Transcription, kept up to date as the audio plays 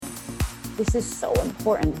This is so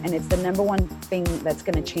important. And it's the number one thing that's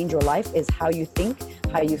going to change your life is how you think,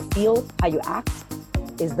 how you feel, how you act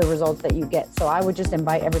is the results that you get. So I would just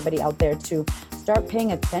invite everybody out there to start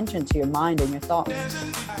paying attention to your mind and your thoughts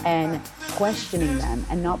and questioning them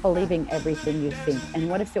and not believing everything you think. And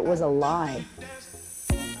what if it was a lie?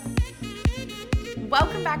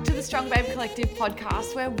 Welcome back to the Strong Babe Collective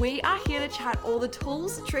podcast, where we are here to chat all the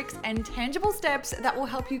tools, tricks, and tangible steps that will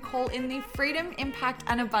help you call in the freedom, impact,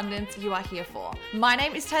 and abundance you are here for. My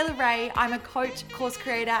name is Taylor Ray. I'm a coach, course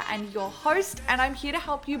creator, and your host, and I'm here to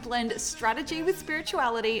help you blend strategy with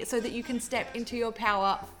spirituality so that you can step into your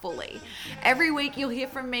power fully. Every week, you'll hear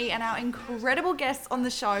from me and our incredible guests on the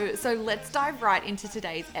show, so let's dive right into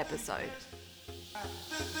today's episode.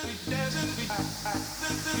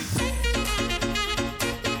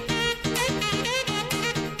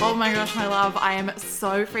 Oh my gosh, my love, I am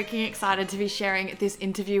so freaking excited to be sharing this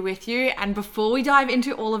interview with you. And before we dive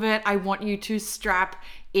into all of it, I want you to strap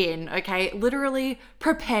in, okay? Literally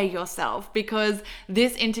prepare yourself because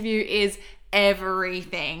this interview is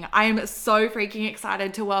everything. I am so freaking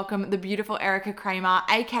excited to welcome the beautiful Erica Kramer,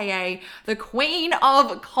 aka the Queen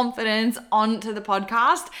of Confidence, onto the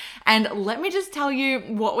podcast. And let me just tell you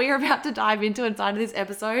what we are about to dive into inside of this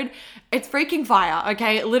episode. It's freaking fire,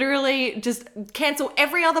 okay? Literally just cancel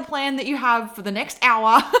every other plan that you have for the next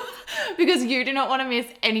hour because you do not want to miss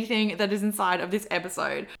anything that is inside of this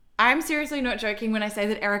episode. I'm seriously not joking when I say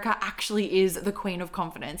that Erica actually is the Queen of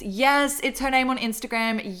Confidence. Yes, it's her name on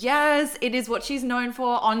Instagram. Yes, it is what she's known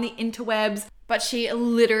for on the interwebs, but she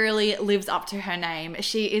literally lives up to her name.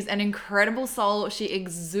 She is an incredible soul. She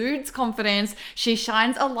exudes confidence. She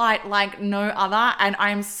shines a light like no other, and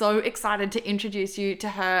I am so excited to introduce you to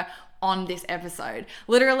her on this episode.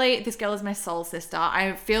 Literally, this girl is my soul sister.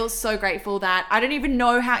 I feel so grateful that I don't even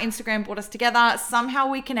know how Instagram brought us together. Somehow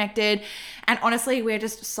we connected, and honestly, we're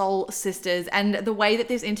just soul sisters. And the way that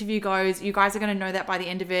this interview goes, you guys are going to know that by the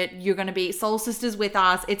end of it. You're going to be soul sisters with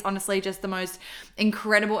us. It's honestly just the most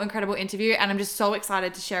incredible interview, and I'm just so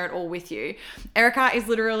excited to share it all with you. Erica is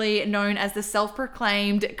literally known as the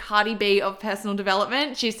self-proclaimed Cardi B of personal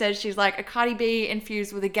development. She says she's like a Cardi B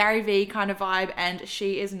infused with a Gary V kind of vibe, and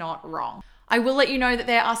she is not wrong. I will let you know that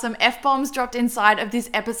there are some F-bombs dropped inside of this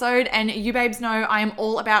episode, and you babes know I am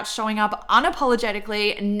all about showing up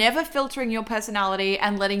unapologetically, never filtering your personality,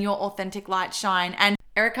 and letting your authentic light shine. And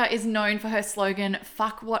Erica is known for her slogan,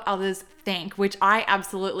 "Fuck what others think," which I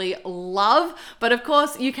absolutely love. But of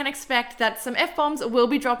course, you can expect that some F-bombs will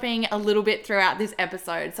be dropping a little bit throughout this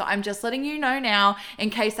episode. So I'm just letting you know now in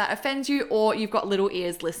case that offends you or you've got little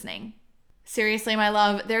ears listening. Seriously, my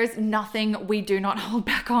love, there is nothing we do not hold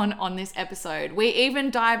back on this episode. We even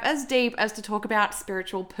dive as deep as to talk about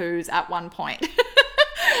spiritual poos at one point.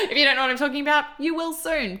 If you don't know what I'm talking about, you will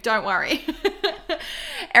soon. Don't worry.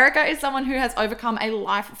 Erica is someone who has overcome a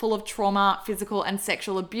life full of trauma, physical and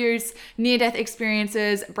sexual abuse, near-death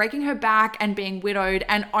experiences, breaking her back and being widowed.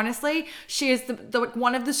 And honestly, she is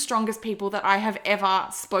one of the strongest people that I have ever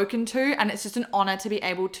spoken to. And it's just an honor to be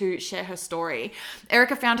able to share her story.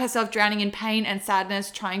 Erica found herself drowning in pain and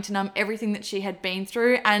sadness, trying to numb everything that she had been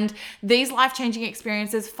through. And these life-changing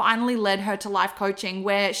experiences finally led her to life coaching,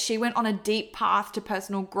 where she went on a deep path to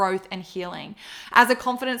personal growth and healing. As a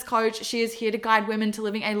confidence coach, she is here to guide women to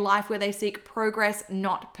living a life where they seek progress,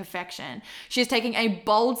 not perfection. She is taking a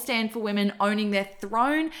bold stand for women owning their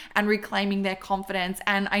throne and reclaiming their confidence.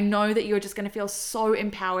 And I know that you're just going to feel so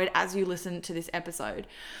empowered as you listen to this episode.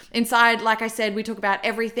 Inside, like I said, we talk about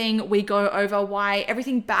everything. We go over why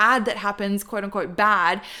everything bad that happens, quote unquote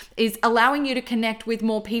bad, is allowing you to connect with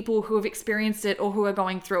more people who have experienced it or who are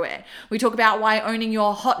going through it. We talk about why owning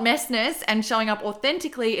your hot messness and showing up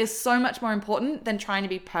authentically is so much more important than trying to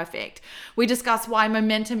be perfect. We discuss why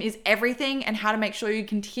momentum is everything and how to make sure you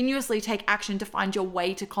continuously take action to find your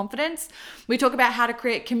way to confidence. We talk about how to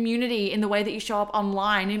create community in the way that you show up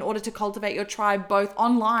online in order to cultivate your tribe both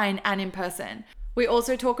online and in person. We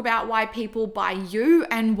also talk about why people buy you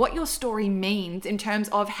and what your story means in terms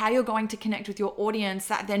of how you're going to connect with your audience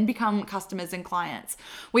that then become customers and clients.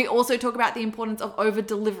 We also talk about the importance of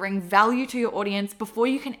over-delivering value to your audience before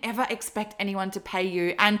you can ever expect anyone to pay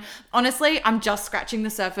you. And honestly, I'm just scratching the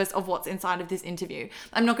surface of what's inside of this interview.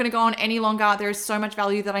 I'm not going to go on any longer. There is so much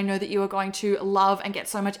value that I know that you are going to love and get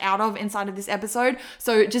so much out of inside of this episode.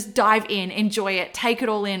 So just dive in, enjoy it, take it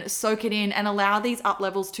all in, soak it in, and allow these up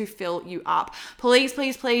levels to fill you up. please,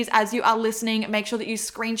 please, please, as you are listening, make sure that you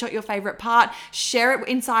screenshot your favorite part, share it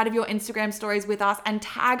inside of your Instagram stories with us, and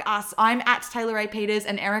tag us. I'm at Taylor Ray Peters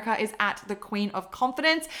and Erica is at the Queen of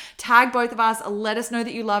Confidence. Tag both of us. Let us know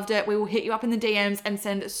that you loved it. We will hit you up in the DMs and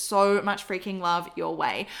send so much freaking love your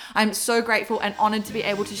way. I'm so grateful and honored to be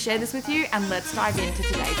able to share this with you, and let's dive into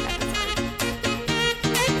today's episode.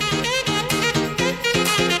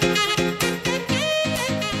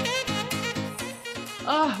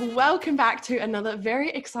 Oh, welcome back to another very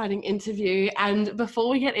exciting interview. And before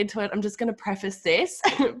we get into it, I'm just going to preface this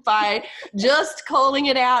by just calling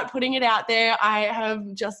it out, putting it out there. I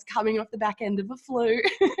have just coming off the back end of a flu.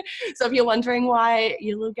 So if you're wondering why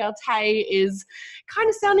your little girl Tay is kind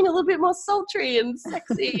of sounding a little bit more sultry and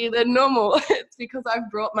sexy than normal, it's because I've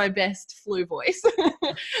brought my best flu voice.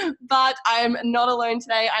 But I'm not alone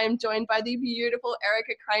today. I am joined by the beautiful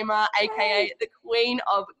Erica Kramer, aka the Queen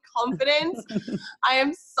of Confidence. I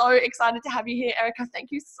am so excited to have you here, Erica.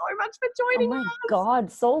 Thank you so much for joining us. Oh my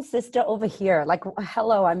God, soul sister over here. Like,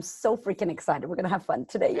 hello, I'm so freaking excited. We're going to have fun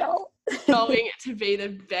today, y'all. Going to be the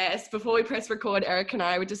best. Before we press record, Erica and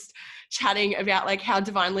I were just chatting about like how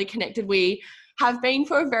divinely connected we have been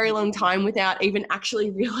for a very long time without even actually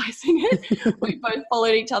realizing it. We both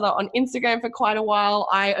followed each other on Instagram for quite a while.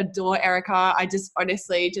 I adore Erica. I just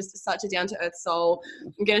honestly, just such a down-to-earth soul.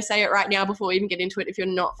 I'm going to say it right now before we even get into it. If you're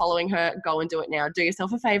not following her, go and do it now. Do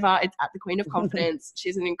yourself a favor. It's at the Queen of Confidence.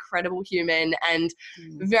 She's an incredible human and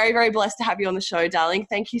very, very blessed to have you on the show, darling.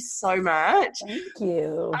 Thank you so much. Thank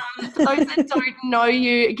you. For those that don't know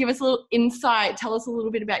you, give us a little insight. Tell us a little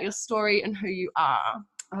bit about your story and who you are.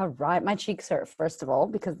 All right. My cheeks hurt, first of all,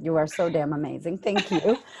 because you are so damn amazing. Thank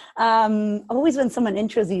you. Always when someone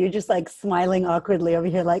intros you, you're just like smiling awkwardly over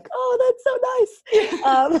here like, oh, that's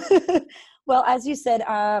so nice. Well, as you said,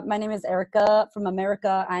 my name is Erica from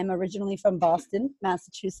America. I'm originally from Boston,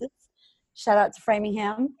 Massachusetts. Shout out to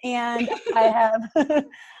Framingham. And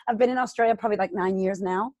I've been in Australia probably like 9 years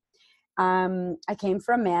now. I came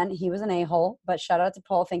for a man. He was an a-hole, but shout out to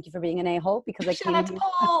Paul. Thank you for being an a-hole because Shout out to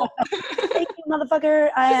Paul. Thank you, motherfucker.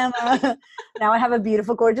 I am now I have a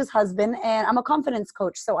beautiful, gorgeous husband, and I'm a confidence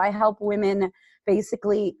coach. So I help women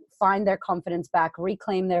basically find their confidence back,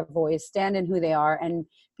 reclaim their voice, stand in who they are, and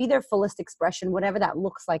be their fullest expression, whatever that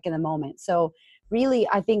looks like in the moment. So really,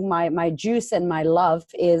 I think my juice and my love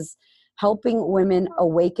is helping women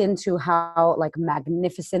awaken to how like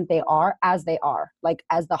magnificent they are, as like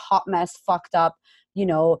as the hot mess, fucked up,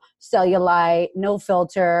 cellulite, no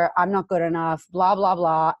filter, I'm not good enough, blah, blah,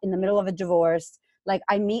 blah, in the middle of a divorce. Like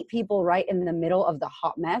I meet people right in the middle of the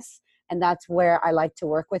hot mess. And that's where I like to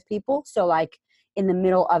work with people. So like in the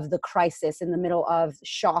middle of the crisis, in the middle of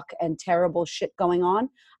shock and terrible shit going on,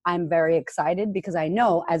 I'm very excited because I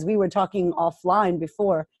know, as we were talking offline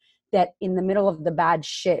before, that in the middle of the bad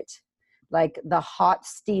shit, like the hot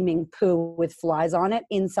steaming poo with flies on it,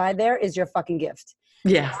 inside there is your fucking gift.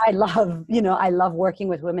 Yeah. I love working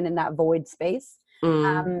with women in that void space.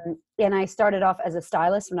 And I started off as a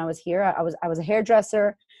stylist when I was here. I was a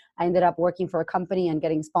hairdresser. I ended up working for a company and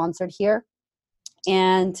getting sponsored here.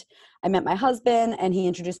 And I met my husband and he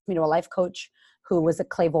introduced me to a life coach who was a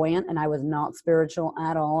clairvoyant, and I was not spiritual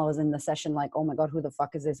at all. I was in the session like, oh my God, who the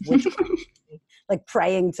fuck is this? Like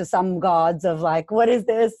praying to some gods of like, what is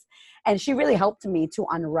this? And she really helped me to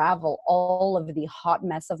unravel all of the hot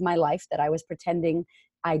mess of my life that I was pretending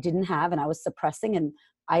I didn't have and I was suppressing. And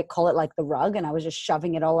I call it like the rug. And I was just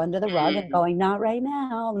shoving it all under the rug and going, not right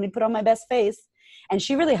now. Let me put on my best face. And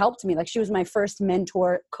she really helped me. Like she was my first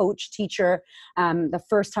mentor, coach, teacher, the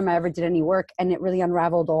first time I ever did any work. And it really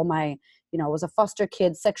unraveled all my, I was a foster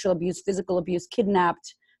kid, sexual abuse, physical abuse,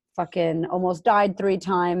 kidnapped, fucking almost died 3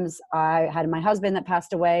 times. I had my husband that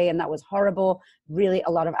passed away and that was horrible. Really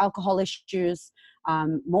a lot of alcohol issues,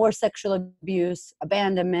 more sexual abuse,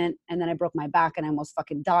 abandonment. And then I broke my back and I almost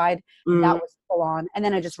fucking died. That was full on. And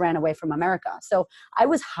then I just ran away from America. So I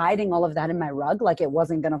was hiding all of that in my rug. Like it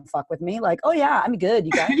wasn't going to fuck with me. Like, oh yeah, I'm good.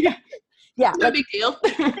 You guys. Yeah. No big deal.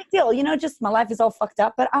 No big deal. Just my life is all fucked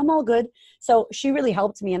up, but I'm all good. So she really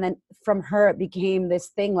helped me. And then from her, it became this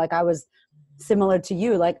thing. Like I was similar to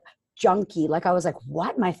you, like junkie. Like I was like,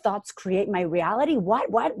 what? My thoughts create my reality? What?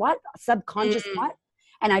 Subconscious what?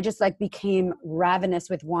 And I just like became ravenous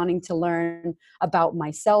with wanting to learn about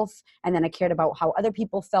myself. And then I cared about how other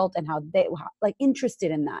people felt and how they like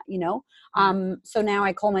interested in that, So now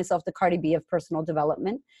I call myself the Cardi B of personal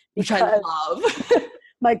development. Which I love.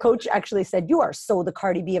 My coach actually said, you are so the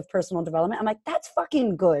Cardi B of personal development. I'm like, that's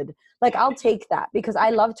fucking good. Like, I'll take that because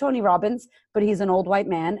I love Tony Robbins, but he's an old white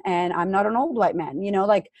man and I'm not an old white man,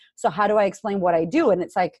 so how do I explain what I do? And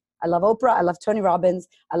it's like, I love Oprah. I love Tony Robbins.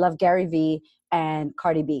 I love Gary Vee. and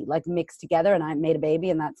Cardi B, like mixed together, and I made a baby,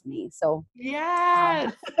 and that's me. So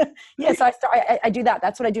Yes. yeah, so I do that.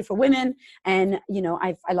 That's what I do for women. And, you know,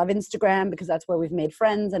 I love Instagram because that's where we've made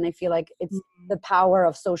friends. And I feel like it's the power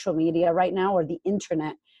of social media right now, or the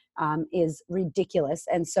internet, is ridiculous.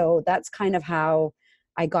 And so that's kind of how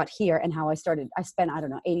I got here and how I started. I spent, I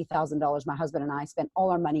don't know, $80,000. My husband and I spent all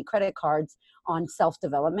our money, credit cards, on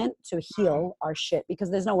self-development to heal our shit, because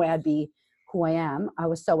there's no way I'd be who I am. I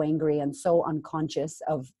was so angry and so unconscious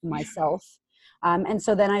of myself. And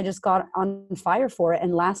so then I just got on fire for it.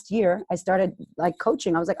 And last year I started like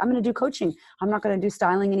coaching. I was like, I'm going to do coaching. I'm not going to do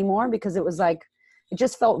styling anymore, because it was like, it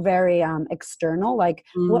just felt very external. Like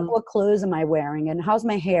what clothes am I wearing and how's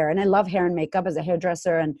my hair? And I love hair and makeup as a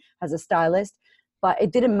hairdresser and as a stylist, but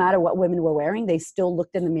it didn't matter what women were wearing. They still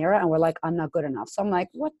looked in the mirror and were like, I'm not good enough. So I'm like,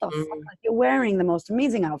 what the fuck? Like, you're wearing the most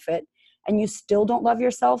amazing outfit and you still don't love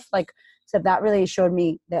yourself. Like, so that really showed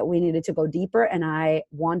me that we needed to go deeper, and I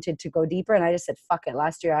wanted to go deeper, and I just said, fuck it.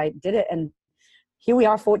 Last year I did it, and here we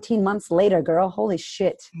are 14 months later, girl. Holy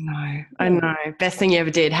shit. No, I know. Best thing you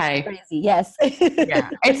ever did, hey? Crazy, yes. Yeah.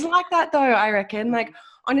 It's like that though, I reckon. Like,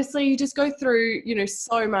 honestly, you just go through, you know,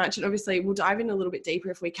 so much, and obviously we'll dive in a little bit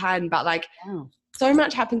deeper if we can, but like so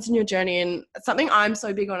much happens in your journey. And something I'm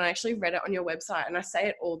so big on, I actually read it on your website and I say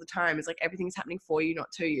it all the time, is like, everything's happening for you,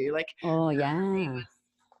 not to you. Like, oh yeah.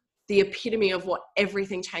 The epitome of what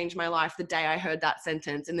everything changed my life the day I heard that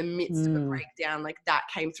sentence in the midst of a breakdown. Like, that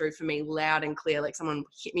came through for me loud and clear. Like, someone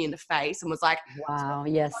hit me in the face and was like, wow,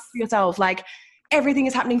 yes. For yourself, like, everything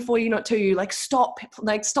is happening for you, not to you. Like, stop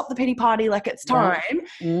the pity party. Like, it's time.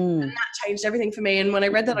 And that changed everything for me. And when I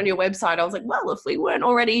read that on your website, I was like, well, if we weren't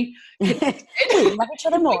already we love each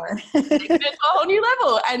other more. It's a whole new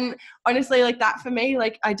level. And honestly, like, that for me,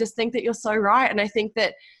 like, I just think that you're so right. And I think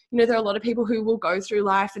that, you know, there are a lot of people who will go through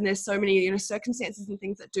life and there's so many, you know, circumstances and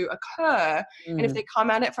things that do occur. And if they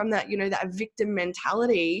come at it from that, you know, that victim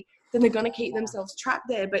mentality, then they're going to keep themselves trapped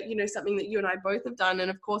there. But, you know, something that you and I both have done,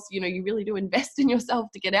 and of course, you know, you really do invest in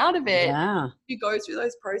yourself to get out of it. Yeah. You go through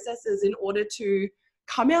those processes in order to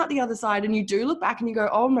come out the other side, and you do look back and you go,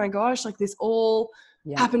 oh my gosh, like, this all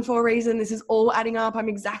happened for a reason. This is all adding up. I'm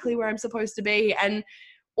exactly where I'm supposed to be. And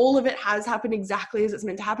all of it has happened exactly as it's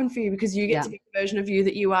meant to happen for you, because you get to be the version of you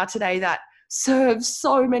that you are today that serves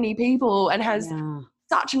so many people and has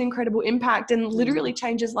such an incredible impact and literally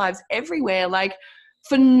changes lives everywhere. Like,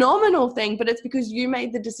 phenomenal thing. But it's because you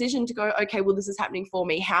made the decision to go, okay, well, this is happening for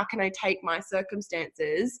me. How can I take my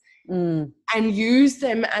circumstances and use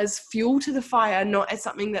them as fuel to the fire, not as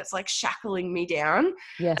something that's like shackling me down?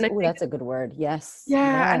 Yes. Oh, that's a good word. Yes. Yeah.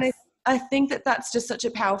 Yes. And I think that that's just such a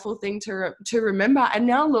powerful thing to remember. And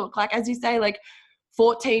now look, like, as you say, like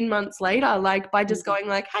 14 months later, like, by just going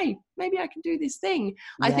like, hey, maybe I can do this thing.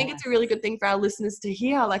 I think it's a really good thing for our listeners to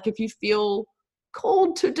hear. Like, if you feel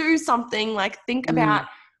called to do something, like, think about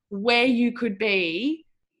where you could be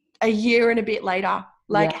a year and a bit later.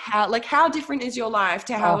 Like, how different is your life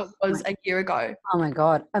to how it was a year ago? Oh my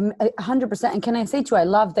God. 100%. And can I say to you, I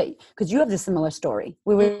love that, because you have this similar story.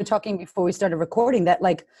 We were talking before we started recording that,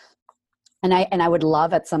 like, and I would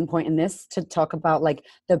love at some point in this to talk about like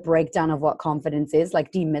the breakdown of what confidence is,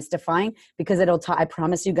 like demystifying, because I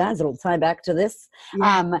promise you guys, it'll tie back to this.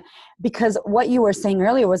 Because what you were saying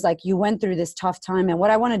earlier was like, you went through this tough time. And what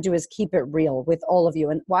I want to do is keep it real with all of you.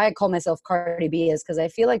 And why I call myself Cardi B is because I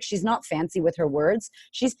feel like she's not fancy with her words.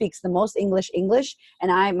 She speaks the most English.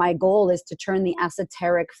 And my goal is to turn the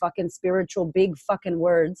esoteric fucking spiritual, big fucking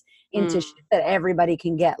words into shit that everybody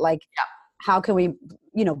can get. Like, how can we,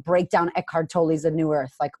 you know, break down Eckhart Tolle's A New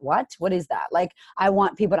Earth? Like, what is that? Like, I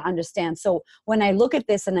want people to understand. So when I look at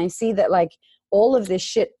this and I see that, like, all of this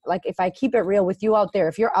shit, like, if I keep it real with you out there,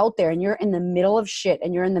 if you're out there and you're in the middle of shit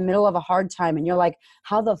and you're in the middle of a hard time and you're like,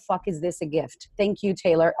 how the fuck is this a gift? Thank you,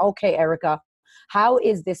 Taylor. Okay, Erica. How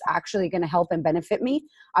is this actually going to help and benefit me?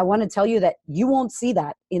 I want to tell you that you won't see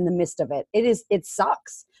that in the midst of it. It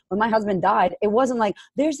sucks. When my husband died, it wasn't like,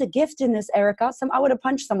 there's a gift in this, Erica. I would have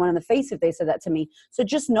punched someone in the face if they said that to me. So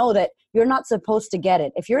just know that you're not supposed to get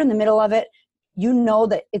it. If you're in the middle of it, you know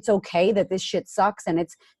that it's okay, that this shit sucks. And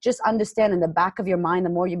it's just understand in the back of your mind, the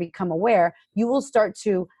more you become aware, you will start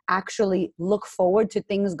to actually look forward to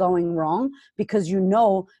things going wrong, because you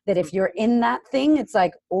know that if you're in that thing, it's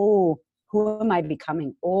like, oh, who am I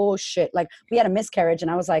becoming? Oh shit. Like, we had a miscarriage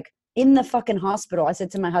and I was like in the fucking hospital. I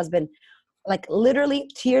said to my husband, like, literally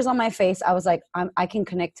tears on my face. I was like, I can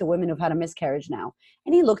connect to women who've had a miscarriage now.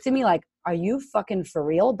 And he looked at me like, are you fucking for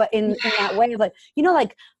real? But in that way of like, you know,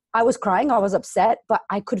 like, I was crying, I was upset, but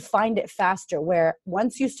I could find it faster, where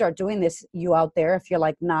once you start doing this, you out there, if you're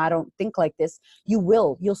like, nah, I don't think like this,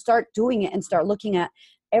 you'll start doing it and start looking at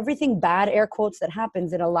everything bad, air quotes, that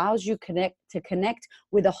happens, it allows you to connect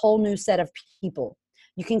with a whole new set of people.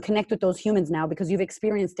 You can connect with those humans now because you've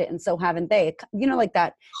experienced it, and so haven't they. You know, like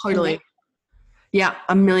that. Totally. Yeah,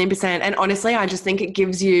 1,000,000%. And honestly, I just think it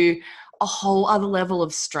gives you a whole other level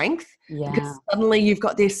of strength. Yeah. Because suddenly you've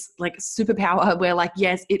got this like superpower where like,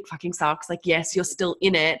 yes, it fucking sucks. Like, yes, you're still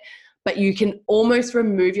in it, but you can almost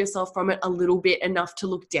remove yourself from it a little bit enough to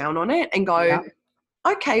look down on it and go,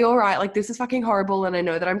 okay, all right, like this is fucking horrible. And I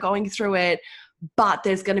know that I'm going through it, but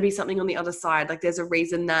there's going to be something on the other side. Like there's a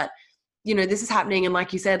reason that, you know, this is happening. And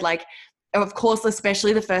like you said, like, of course,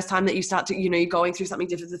 especially the first time that you start to, you know, you're going through something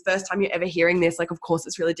different, the first time you're ever hearing this, like, of course,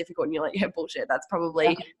 it's really difficult. And you're like, yeah, bullshit. That's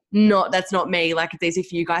probably that's not me. Like, it's easy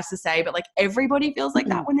for you guys to say, but like everybody feels like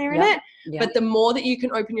that when they're in it. But the more that you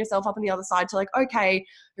can open yourself up on the other side to like, okay,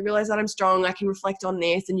 I realize that I'm strong. I can reflect on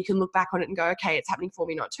this, and you can look back on it and go, okay, it's happening for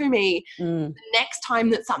me, not to me. The next time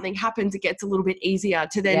that something happens, it gets a little bit easier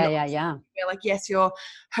to then you're like, yes, you're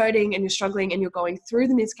hurting and you're struggling and you're going through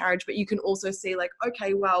the miscarriage, but you can also see like,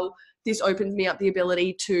 okay, well, this opens me up the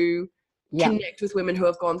ability to connect with women who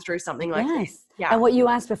have gone through something like this. Yeah. And what you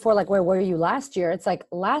asked before, like, where were you last year? It's like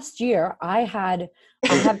last year I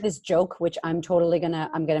have this joke, which I'm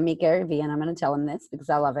gonna meet Gary Vee and I'm gonna tell him this because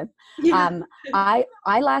I love him. Yeah. I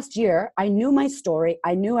last year, I knew my story.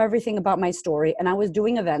 I knew everything about my story, and I was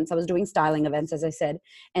doing events. I was doing styling events, as I said.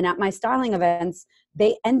 And at my styling events,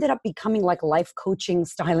 they ended up becoming like life coaching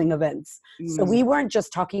styling events. So we weren't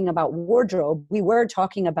just talking about wardrobe. We were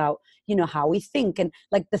talking about, you know, how we think and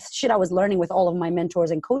like the shit I was learning with all of my mentors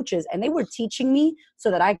and coaches. And they were teaching me so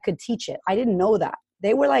that I could teach it. I didn't know that.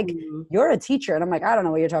 They were like, you're a teacher. And I'm like, I don't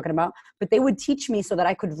know what you're talking about. But they would teach me so that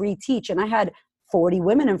I could reteach. And I had 40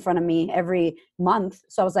 women in front of me every month.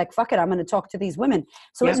 So I was like, fuck it, I'm going to talk to these women.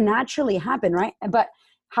 So it naturally happened, right? But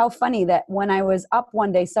how funny that when I was up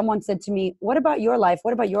one day, someone said to me, what about your life?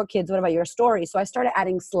 What about your kids? What about your story? So I started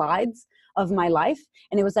adding slides of my life,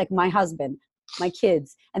 and it was like my husband, my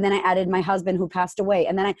kids. And then I added my husband who passed away.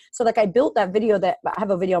 And then I built that video that I have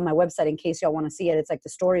a video on my website in case y'all want to see it. It's like the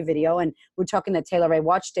story video. And we're talking that Taylor Ray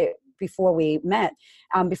watched it before we met,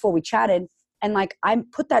 before we chatted. And like, I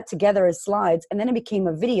put that together as slides, and then it became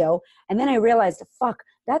a video. And then I realized, fuck,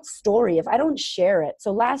 that story, if I don't share it.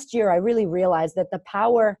 So last year I really realized that the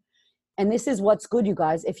power, and this is what's good, you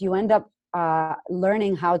guys, if you end up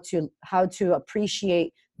learning how to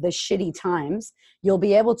appreciate the shitty times, you'll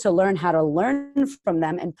be able to learn how to learn from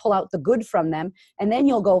them and pull out the good from them. And then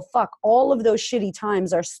you'll go, fuck, all of those shitty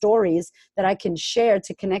times are stories that I can share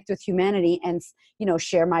to connect with humanity and, you know,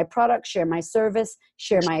 share my product, share my service,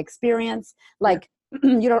 share my experience. Like,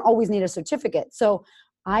 you don't always need a certificate. So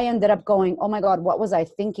I ended up going, oh my God, what was I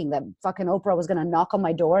thinking? That fucking Oprah was going to knock on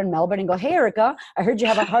my door in Melbourne and go, hey, Erica, I heard you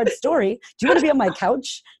have a hard story. Do you want to be on my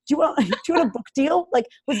couch? Do you want a book deal? Like,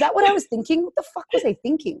 was that what I was thinking? What the fuck was I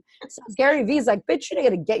thinking? So Gary Vee's like, bitch, you're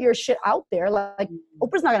going to get your shit out there. Like,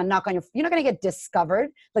 Oprah's not going to knock on you're not going to get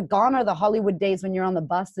discovered. Like, gone are the Hollywood days when you're on the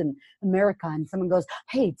bus in America and someone goes,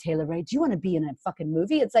 hey, Taylor Ray, do you want to be in a fucking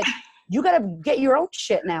movie? It's like, you got to get your own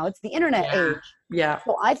shit now. It's the internet age. Yeah.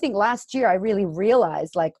 So I think last year I really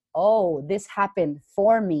realized like, oh, this happened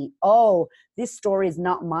for me. Oh, this story is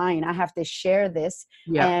not mine. I have to share this.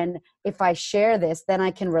 Yeah. And if I share this, then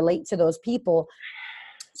I can relate to those people.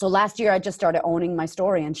 So last year I just started owning my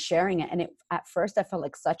story and sharing it. And at first I felt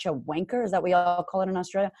like such a wanker. Is that what we all call it in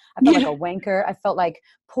Australia? I felt like a wanker. I felt like,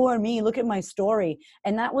 poor me, look at my story.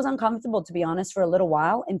 And that was uncomfortable, to be honest, for a little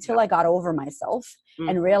while until I got over myself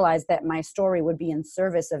and realized that my story would be in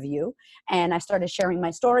service of you. And I started sharing my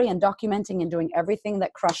story and documenting and doing everything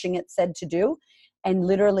that Crushing It said to do. And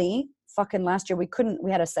literally fucking last year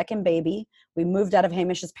we had a second baby. We moved out of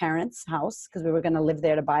Hamish's parents' house because we were going to live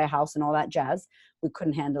there to buy a house and all that jazz. We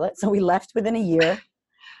couldn't handle it. So we left within a year.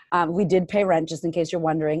 We did pay rent, just in case you're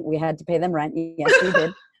wondering. We had to pay them rent. Yes, we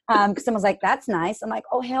did. Because someone's like, that's nice. I'm like,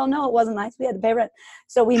 oh, hell no, it wasn't nice. We had to pay rent.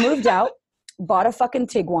 So we moved out, bought a fucking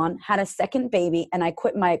Tiguan, had a second baby, and I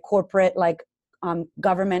quit my corporate, like, my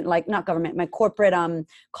corporate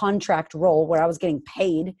contract role where I was getting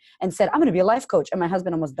paid and said, I'm going to be a life coach. And my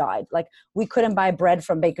husband almost died. Like, we couldn't buy bread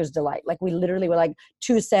from Baker's Delight. Like, we literally were like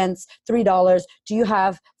 2 cents, $3. Do you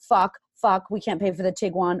have fuck, we can't pay for the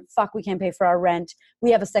Tiguan. Fuck, we can't pay for our rent.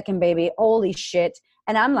 We have a second baby. Holy shit.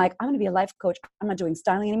 And I'm like, I'm going to be a life coach. I'm not doing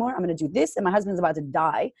styling anymore. I'm going to do this. And my husband's about to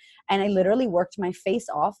die. And I literally worked my face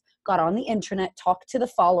off, got on the internet, talked to the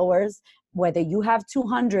followers, whether you have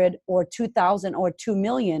 200 or 2,000 or 2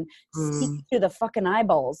 million, speak to the fucking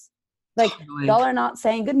eyeballs. Like Totally. y'all are not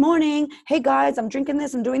saying good morning. Hey guys, I'm drinking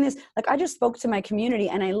this, I'm doing this. Like I just spoke to my community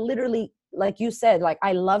and I literally, like you said, like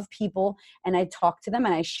I love people and I talked to them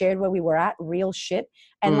and I shared where we were at, real shit.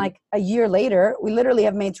 And like a year later, we literally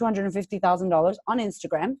have made $250,000 on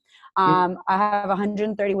Instagram. I have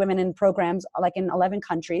 130 women in programs like in 11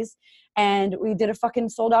 countries. And we did a fucking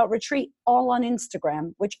sold out retreat all on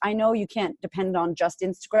Instagram, which I know you can't depend on just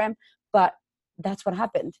Instagram, but that's what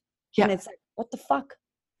happened. Yeah. And it's like, what the fuck?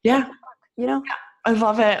 Yeah. You know? Yeah. I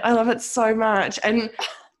love it. I love it so much. And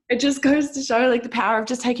it just goes to show like the power of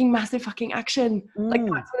just taking massive fucking action. Like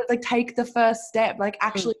that's what it's like, take the first step, like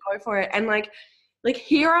actually go for it. And like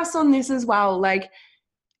hear us on this as well. Like,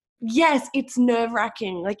 yes, it's nerve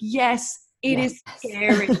wracking. Like, yes, it is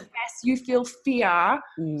scary. Yes, you feel fear.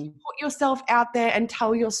 Put yourself out there and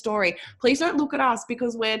tell your story. Please don't look at us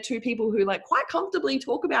because we're two people who like quite comfortably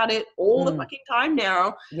talk about it all the fucking time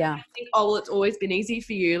now. Yeah. I think, oh, well, it's always been easy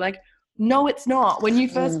for you. Like, no, it's not. When you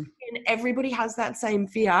first begin, everybody has that same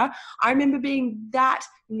fear. I remember being that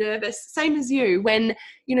nervous, same as you, when,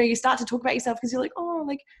 you know, you start to talk about yourself because you're like, oh,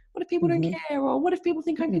 like, what if people don't care? Or what if people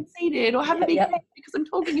think I'm conceited or have a big head because I'm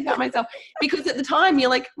talking about myself? Because at the time you're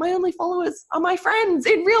like, my only followers are my friends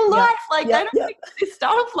in real life. Like they don't think this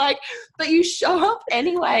stuff. Like, but you show up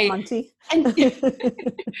anyway.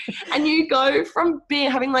 And you go from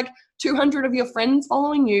having like 200 of your friends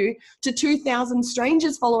following you to 2,000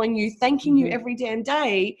 strangers following you, thanking you every damn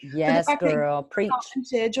day. Yes, girl, preach. And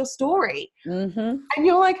shared your story. And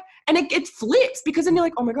you're like, and it flips because then you're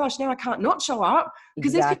like, oh my gosh, now I can't not show up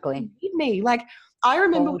because there's people who need me. Like I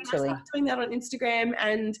remember when I started doing that on Instagram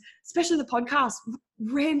and especially the podcast,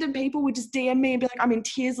 random people would just DM me and be like, I'm in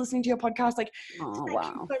tears listening to your podcast. Like, thank you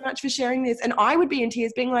so much for sharing this. And I would be in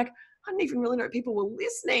tears being like, I didn't even really know people were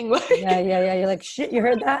listening. Like, yeah. You're like, shit, you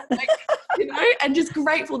heard that? Like, you know, and just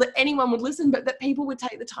grateful that anyone would listen, but that people would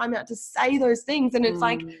take the time out to say those things. And it's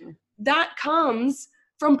like, that comes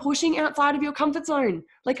from pushing outside of your comfort zone.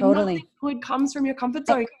 Like nothing good comes from your comfort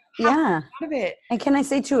zone. Out of it. And can I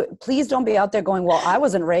say too, please don't be out there going, well, I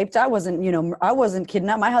wasn't raped. I wasn't, you know, I wasn't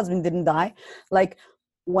kidnapped. My husband didn't die. Like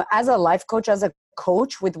as a life coach, as a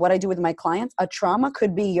coach with what I do with my clients, a trauma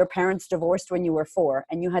could be your parents divorced when you were 4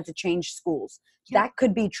 and you had to change schools. That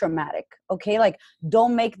could be traumatic. Okay. Like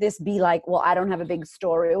don't make this be like, well, I don't have a big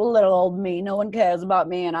story. Well, little old me, no one cares about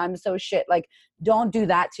me and I'm so shit. Like don't do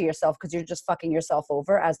that to yourself because you're just fucking yourself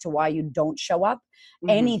over as to why you don't show up.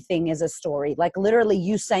 Anything is a story. Like literally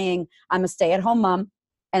you saying, I'm a stay-at-home mom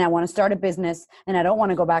and I want to start a business and I don't want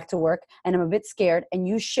to go back to work and I'm a bit scared, and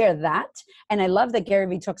you share that. And I love that Gary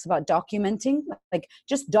Vee talks about documenting, like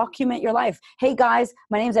just document your life. Hey guys,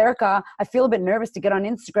 my name's Erica. I feel a bit nervous to get on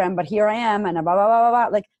Instagram, but here I am and blah, blah, blah, blah, blah.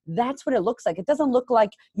 Like that's what it looks like. It doesn't look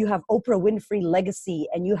like you have Oprah Winfrey legacy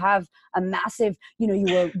and you have a massive, you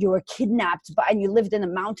know, you were kidnapped and you lived in the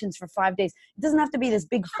mountains for 5 days. It doesn't have to be this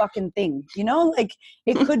big fucking thing, you know, like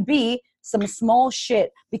it could be some small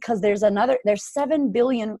shit because there's 7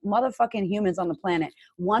 billion motherfucking humans on the planet.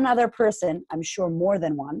 One other person, I'm sure more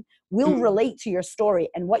than one, will relate to your story.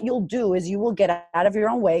 And what you'll do is you will get out of your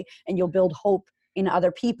own way and you'll build hope in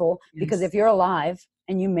other people. Because if you're alive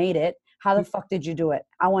and you made it, how the fuck did you do it?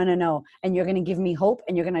 I want to know. And you're going to give me hope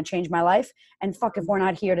and you're going to change my life. And fuck, if we're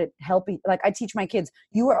not here to help, like I teach my kids,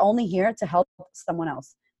 you are only here to help someone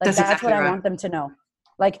else. Like that's exactly what I want them to know.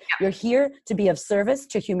 Like you're here to be of service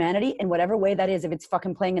to humanity in whatever way that is. If it's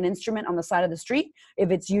fucking playing an instrument on the side of the street,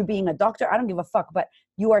 if it's you being a doctor, I don't give a fuck, but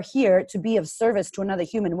you are here to be of service to another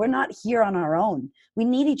human. We're not here on our own. We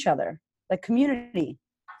need each other, like community.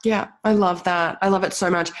 Yeah, I love that. I love it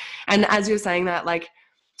so much. And as you're saying that, like,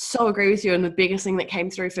 so agree with you. And the biggest thing that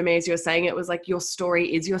came through for me as you were saying it was like your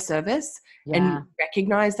story is your service. And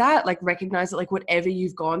recognize that, like whatever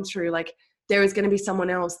you've gone through, like there is going to be someone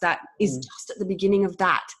else that is just at the beginning of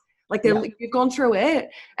that. Like you've gone through it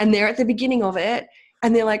and they're at the beginning of it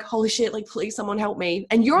and they're like, holy shit, like please someone help me.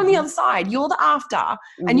 And you're on the other side, you're the after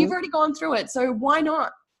and you've already gone through it. So why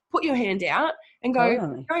not put your hand out and go,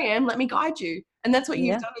 here I am, let me guide you. And that's what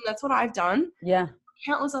you've done. And that's what I've done. Yeah.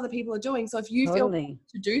 Countless other people are doing. So if you feel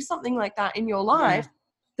to do something like that in your life,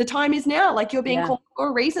 the time is now. Like you're being called for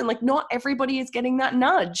a reason. Like not everybody is getting that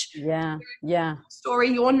nudge. Yeah. Story,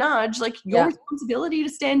 your nudge, like your responsibility to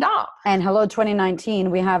stand up. And hello, 2019,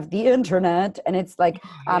 we have the internet, and it's like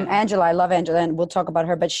Angela. I love Angela, and we'll talk about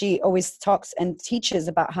her. But she always talks and teaches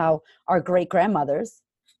about how our great grandmothers,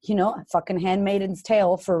 you know, fucking Handmaid's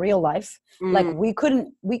Tale for real life. Like we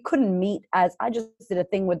couldn't meet. As I just did a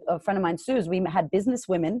thing with a friend of mine, Suze. We had business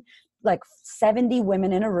women, like 70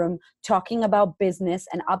 women in a room talking about business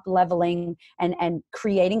and up leveling and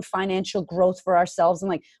creating financial growth for ourselves. And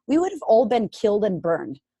like, we would have all been killed and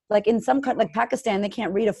burned. Like in some like Pakistan, they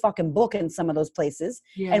can't read a fucking book in some of those places.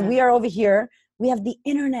 Yeah. And we are over here. We have the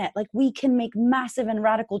internet. Like we can make massive and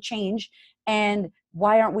radical change. And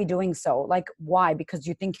why aren't we doing so? Like why? Because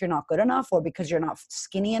you think you're not good enough, or because you're not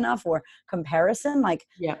skinny enough, or comparison. Like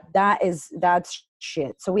that's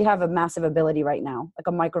shit. So we have a massive ability right now, like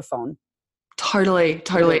a microphone. Totally.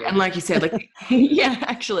 And like you said, like, yeah,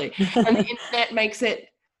 actually. And the internet makes it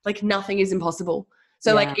like nothing is impossible.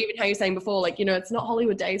 So like even how you're saying before, like, you know, it's not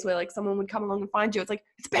Hollywood Days where like someone would come along and find you. It's like,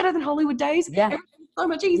 it's better than Hollywood Days. Yeah. Everything's so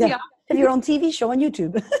much easier. Yeah. Have your own TV show on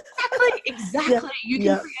YouTube. Exactly. Yeah. You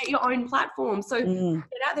can create your own platform. So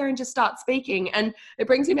get out there and just start speaking. And it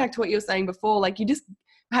brings me back to what you were saying before. Like you just,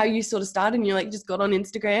 how you sort of started and you like just got on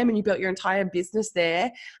Instagram and you built your entire business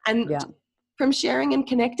there. And from sharing and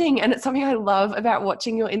connecting. And it's something I love about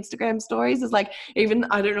watching your Instagram stories is like, even,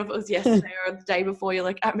 I don't know if it was yesterday or the day before, you're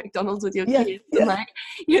like at McDonald's with your kids and like,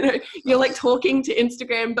 you know, you're like talking to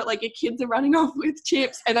Instagram, but like your kids are running off with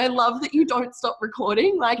chips. And I love that you don't stop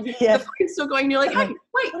recording. Like the phone's still going and you're like, hey,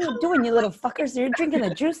 wait. What are you doing, you little fuckers? You're drinking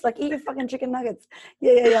the juice, like eat your fucking chicken nuggets.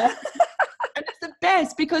 Yeah. And it's the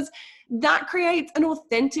best because that creates an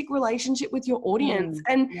authentic relationship with your audience.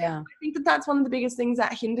 And I think that that's one of the biggest things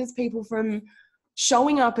that hinders people from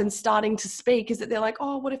showing up and starting to speak is that they're like,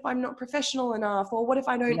 oh, what if I'm not professional enough? Or what if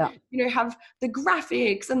I don't, you know, have the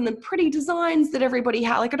graphics and the pretty designs that everybody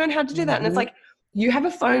has? Like, I don't know how to do that. And it's like, you have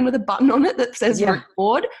a phone with a button on it that says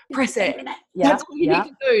record, press it. That's all you need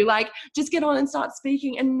to do. Like, just get on and start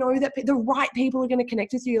speaking and know that the right people are going to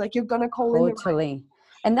connect with you. Like, you're going to call in the right.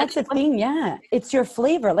 And that's the thing, it's your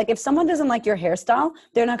flavor. Like if someone doesn't like your hairstyle,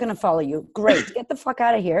 they're not going to follow you. Great, get the fuck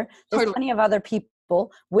out of here. There's plenty of other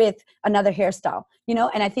people with another hairstyle, you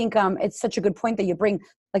know? And I think it's such a good point that you bring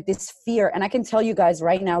like this fear. And I can tell you guys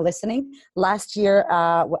right now listening, last year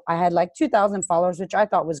I had like 2,000 followers, which I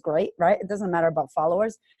thought was great, right? It doesn't matter about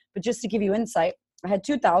followers, but just to give you insight, I had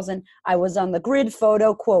 2,000. I was on the grid,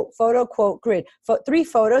 photo, quote, grid. 3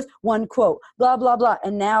 photos, 1 quote, blah, blah, blah.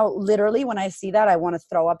 And now literally when I see that, I want to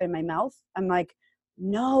throw up in my mouth. I'm like,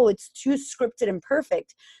 no, it's too scripted and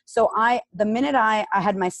perfect. So the minute I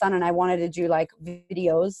had my son and I wanted to do like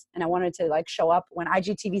videos and I wanted to like show up when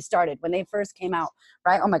IGTV started, when they first came out,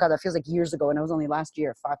 right? Oh my God, that feels like years ago and it was only last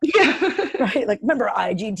year. Fuck. Right? Like, remember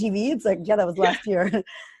IGTV? It's like, that was last year.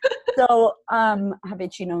 So I have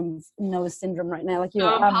itchy nose syndrome right now. Like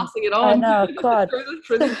I'm passing it on. I know, God.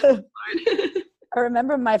 I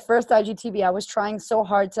remember my first IGTV, I was trying so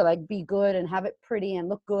hard to like be good and have it pretty and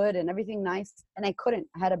look good and everything nice. And I couldn't.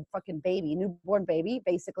 I had a fucking baby, newborn baby,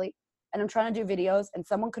 basically. And I'm trying to do videos and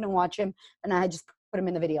someone couldn't watch him. And I had just put him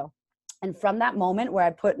in the video. And from that moment where I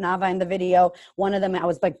put Nava in the video, one of them, I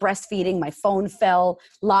was like breastfeeding, my phone fell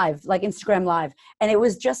live, like Instagram live. And it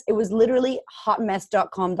was literally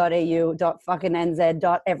hotmess.com.au,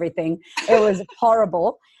 .fucking.nz, .everything. It was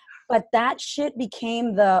horrible. But that shit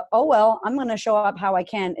became oh, well, I'm going to show up how I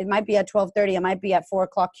can. It might be at 12:30. It might be at 4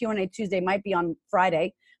 o'clock. Q&A Tuesday might be on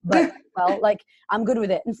Friday. But, well, like, I'm good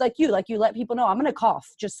with it. And it's like you let people know, I'm going to cough,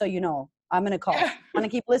 just so you know. I'm going to cough. Want to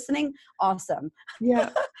keep listening? Awesome. Yeah.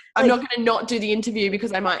 I'm not going to not do the interview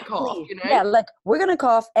because I might cough, you know? Yeah, like, we're going to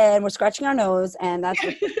cough and we're scratching our nose and that's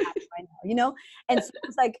what's happening right now, you know? And so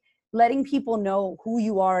it's like, letting people know who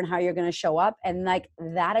you are and how you're going to show up. And like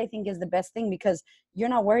that, I think is the best thing because you're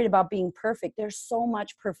not worried about being perfect. There's so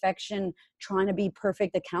much perfection trying to be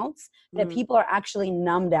perfect accounts that people are actually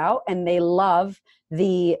numbed out and they love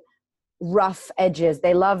the rough edges.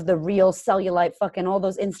 They love the real cellulite, fucking all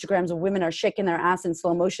those Instagrams of women are shaking their ass in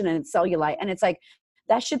slow motion and it's cellulite. And it's like,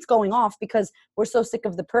 that shit's going off because we're so sick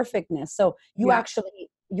of the perfectness. So you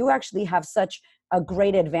actually have such a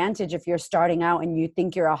great advantage if you're starting out and you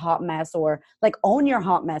think you're a hot mess or like own your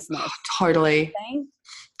hot messness. Totally.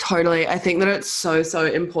 Totally. I think that it's so, so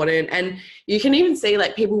important. And you can even see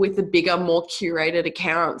like people with the bigger, more curated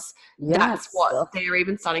accounts. Yes. That's what they're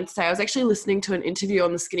even starting to say. I was actually listening to an interview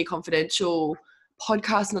on the Skinny Confidential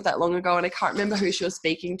podcast not that long ago and I can't remember who she was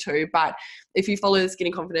speaking to, but if you follow the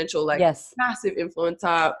Skinny Confidential, like massive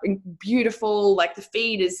influencer, beautiful, like the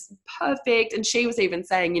feed is perfect. And she was even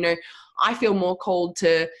saying, you know, I feel more called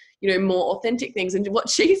to, you know, more authentic things. And what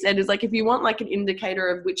she said is like, if you want like an indicator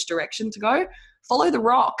of which direction to go, follow The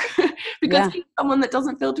Rock because he's someone that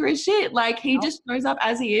doesn't filter his shit. Like he just shows up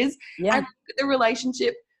as he is and the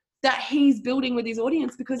relationship that he's building with his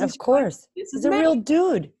audience because of course he's a real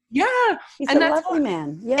dude. Yeah. He's a lovely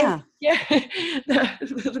man. Yeah. Yeah.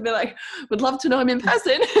 They're like, would love to know him in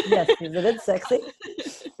person. Yes, he's a bit sexy.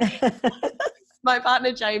 My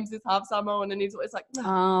partner James is half Samoan and he's always like,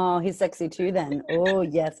 oh, he's sexy too then. Oh,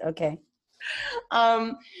 yes. Okay.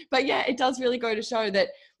 But yeah, it does really go to show that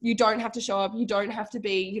you don't have to show up. You don't have to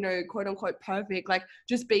be, you know, quote unquote perfect. Like,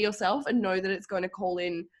 just be yourself and know that it's going to call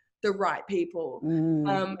in the right people. And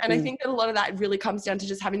I think that a lot of that really comes down to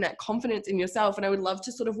just having that confidence in yourself. And I would love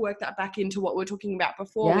to sort of work that back into what we we're talking about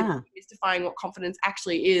before, with mystifying what confidence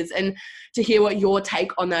actually is, and to hear what your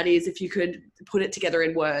take on that is, if you could put it together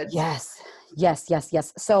in words. Yes.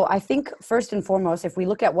 So I think first and foremost, if we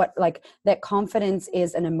look at what, like, that confidence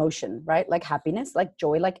is an emotion, right? Like happiness, like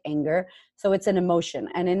joy, like anger. So it's an emotion.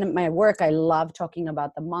 And in my work, I love talking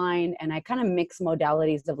about the mind, and I kind of mix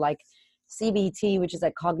modalities of like CBT, which is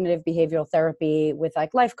like cognitive behavioral therapy, with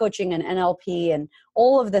like life coaching and NLP and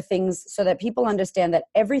all of the things, so that people understand that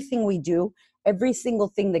everything we do, every single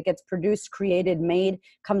thing that gets produced, created, made,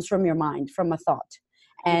 comes from your mind, from a thought.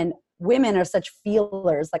 And women are such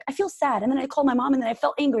feelers. Like, I feel sad, and then I called my mom, and then I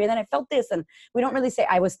felt angry, and then I felt this. And we don't really say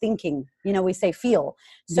I was thinking, you know, we say feel.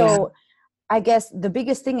 So I guess the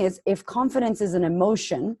biggest thing is, if confidence is an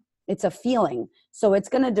emotion, it's a feeling. So it's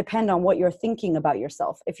going to depend on what you're thinking about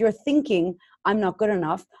yourself. If you're thinking, I'm not good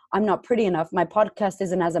enough, I'm not pretty enough, my podcast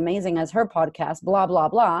isn't as amazing as her podcast, blah, blah,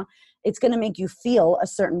 blah, it's going to make you feel a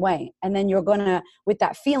certain way. And then you're going to, with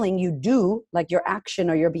that feeling, you do, like, your action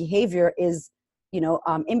or your behavior is, you know,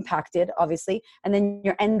 impacted, obviously. And then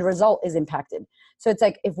your end result is impacted. So it's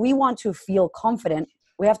like, if we want to feel confident,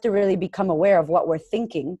 we have to really become aware of what we're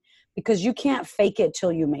thinking, because you can't fake it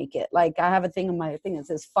till you make it. Like, I have a thing in my thing that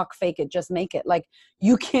says, fuck fake it, just make it. Like,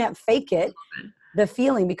 you can't fake it, the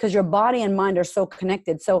feeling, because your body and mind are so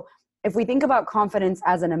connected. So if we think about confidence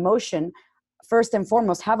as an emotion, first and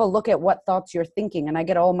foremost, have a look at what thoughts you're thinking. And I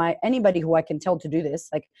get anybody who I can tell to do this,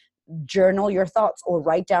 like, journal your thoughts or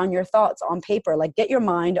write down your thoughts on paper. Like, get your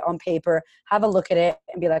mind on paper, have a look at it,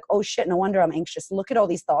 and be like, oh shit, no wonder I'm anxious. Look at all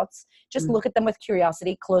these thoughts. Just look at them with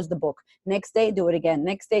curiosity, close the book. Next day, do it again.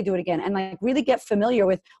 Next day, do it again. And like, really get familiar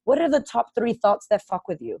with, what are the top 3 thoughts that fuck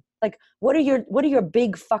with you? Like, what are your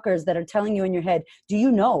big fuckers that are telling you in your head? Do you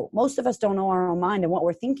know? Most of us don't know our own mind and what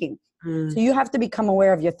we're thinking. So you have to become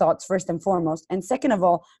aware of your thoughts first and foremost. And second of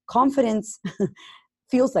all, confidence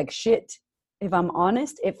feels like shit. If I'm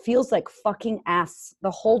honest, it feels like fucking ass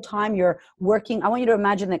the whole time you're working. I want you to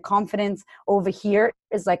imagine that confidence over here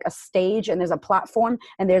is like a stage, and there's a platform,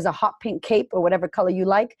 and there's a hot pink cape or whatever color you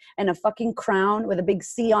like, and a fucking crown with a big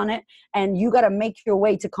C on it. And you got to make your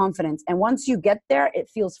way to confidence. And once you get there, it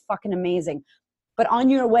feels fucking amazing. But on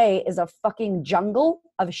your way is a fucking jungle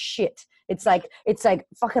of shit. It's like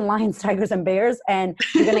fucking lions, tigers, and bears. And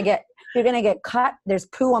you're going to get cut. There's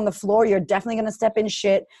poo on the floor. You're definitely going to step in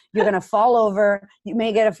shit. You're going to fall over. You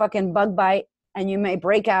may get a fucking bug bite, and you may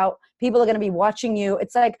break out. People are going to be watching you.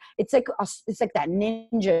 It's like that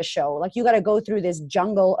ninja show. Like, you got to go through this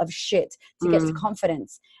jungle of shit to get to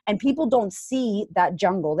confidence. And people don't see that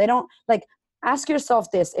jungle. They don't, like, ask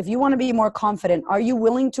yourself this. If you want to be more confident, are you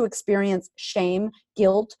willing to experience shame,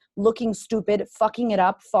 guilt, looking stupid, fucking it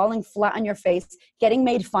up, falling flat on your face, getting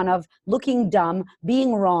made fun of, looking dumb,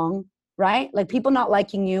 being wrong, right? Like, people not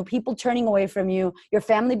liking you, people turning away from you, your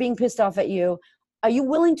family being pissed off at you. Are you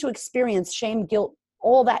willing to experience shame, guilt,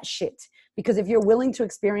 all that shit? Because if you're willing to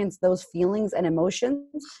experience those feelings and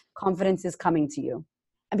emotions, confidence is coming to you.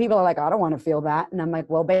 And people are like, I don't want to feel that. And I'm like,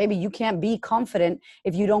 well, baby, you can't be confident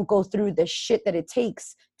if you don't go through the shit that it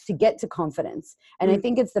takes to get to confidence. And I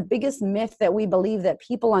think it's the biggest myth that we believe, that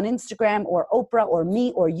people on Instagram or Oprah or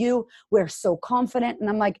me or you, we're so confident. And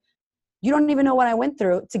I'm like, you don't even know what I went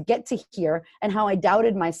through to get to here, and how I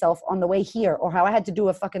doubted myself on the way here, or how I had to do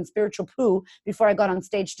a fucking spiritual poo before I got on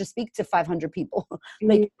stage to speak to 500 people.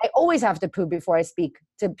 Like, I always have to poo before I speak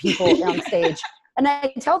to people on stage. And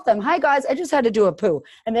I tell them, hi guys, I just had to do a poo.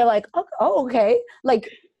 And they're like, oh okay. Like,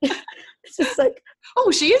 it's just like,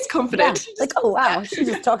 oh, she is confident. Yeah. Like, oh wow, she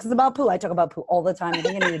just talks about poo. I talk about poo all the time. I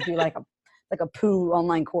think I need to do like a poo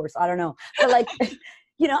online course. I don't know. But like,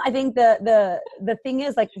 you know, I think the thing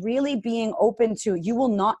is, like, really being open to, you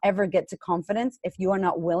will not ever get to confidence if you are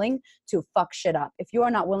not willing to fuck shit up. If you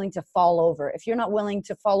are not willing to fall over, if you're not willing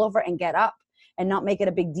to fall over and get up and not make it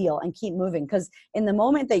a big deal and keep moving. Because in the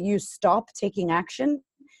moment that you stop taking action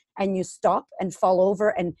and you stop and fall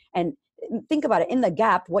over and think about it, in the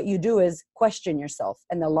gap, what you do is question yourself.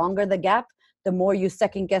 And the longer the gap, the more you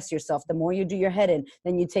second guess yourself, the more you do your head in,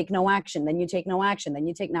 then you take no action, then you take no action, then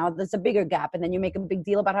you take, now there's a bigger gap, and then you make a big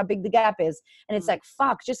deal about how big the gap is. And it's like,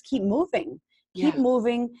 fuck, just keep moving. Keep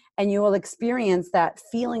moving, and you will experience that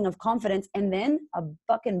feeling of confidence. And then a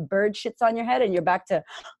fucking bird shits on your head and you're back to,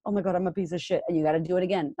 oh my God, I'm a piece of shit. And you got to do it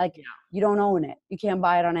again. Like, you don't own it. You can't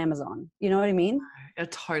buy it on Amazon. You know what I mean? I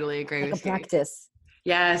totally agree with you. Practice.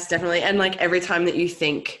 Yes, definitely. And like, every time that you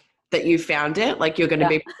think that you found it, like, you're going to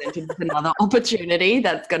be presented with another opportunity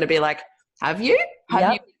that's going to be like, have you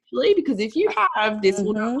actually, because if you have this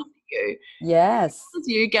will not help you. Yes.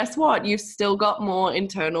 You guess what? You've still got more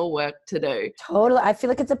internal work to do. Totally. I feel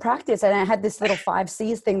like it's a practice. And I had this little 5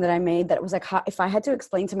 C's thing that I made that it was like, if I had to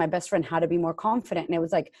explain to my best friend how to be more confident, and it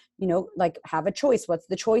was like, you know, like have a choice. What's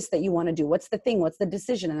the choice that you want to do? What's the thing? What's the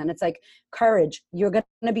decision? And then it's like courage. You're going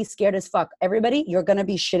to be scared as fuck. Everybody, you're going to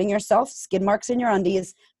be shitting yourself, skid marks in your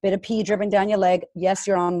undies, bit of pee dripping down your leg. Yes,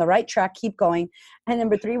 you're on the right track. Keep going. And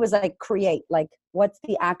number 3 was like create. Like, what's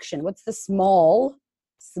the action? What's the small,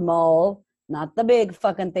 not the big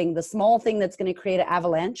fucking thing, the small thing that's going to create an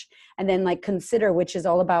avalanche. And then like consider, which is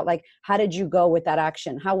all about like, how did you go with that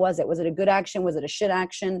action? How was it? Was it a good action? Was it a shit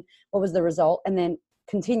action? What was the result? And then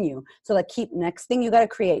continue. So like keep next thing you got to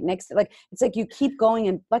create next, like, it's like you keep going,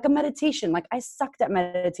 and like a meditation, like I sucked at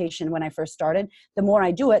meditation when I first started. The more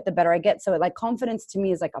I do it, the better I get. So like confidence to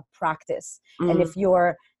me is like a practice. And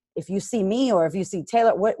if you see me or if you see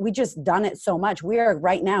Taylor, we just done it so much. We are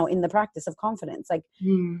right now in the practice of confidence. Like,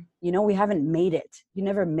 you know, we haven't made it. You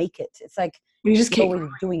never make it. It's like, you just keep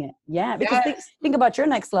doing it. Yeah. Because think about your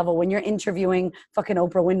next level when you're interviewing fucking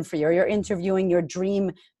Oprah Winfrey, or you're interviewing your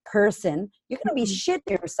dream person. You're going to be shit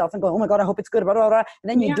to yourself and go, oh my God, I hope it's good. Blah, blah, blah. And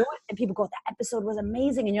then you do it and people go, that episode was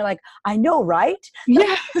amazing. And you're like, I know, right?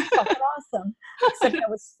 Yeah. Fucking awesome. Except I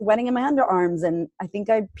was sweating in my underarms and I think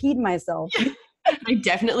I peed myself. I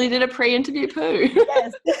definitely did a pre-interview poo.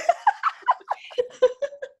 Yes.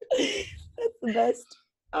 That's the best.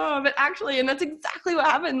 Oh, but actually, and that's exactly what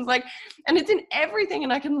happens. Like, and it's in everything.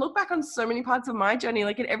 And I can look back on so many parts of my journey,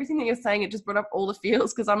 like in everything that you're saying, it just brought up all the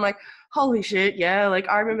feels. Cause I'm like, holy shit. Yeah. Like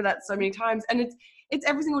I remember that so many times, and it's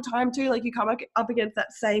every single time too. Like you come up against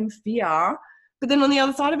that same fear, but then on the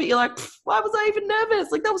other side of it, you're like, why was I even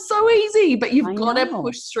nervous? Like that was so easy, but you've got to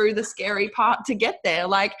push through the scary part to get there.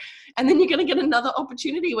 Like, and then you're going to get another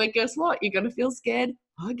opportunity where guess what? You're going to feel scared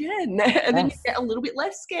again. And then you get a little bit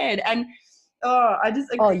less scared. And I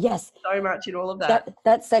just agree so much in all of that.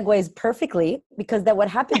 That segues perfectly, because that what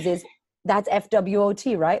happens is that's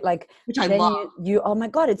FWOT, right? Like, which I love. You, oh my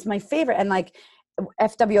God, it's my favorite. And like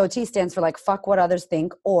FWOT stands for like, fuck what others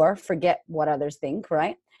think or forget what others think,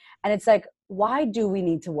 right? And it's like, why do we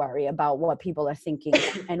need to worry about what people are thinking?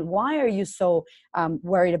 And why are you so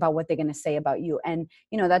worried about what they're going to say about you? And,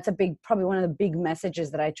 you know, that's probably one of the big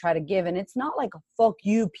messages that I try to give. And it's not like, fuck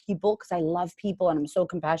you people, because I love people and I'm so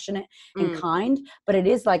compassionate and kind, but it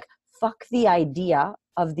is like, fuck the idea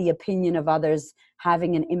of the opinion of others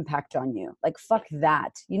having an impact on you. Like, fuck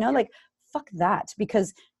that, you know, like, fuck that,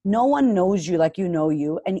 because no one knows you like you know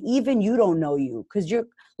you. And even you don't know you, because you're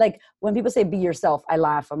like, when people say be yourself, I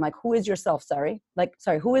laugh. I'm like, who is yourself? Sorry,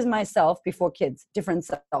 who is myself before kids? Different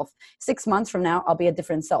self. 6 months from now, I'll be a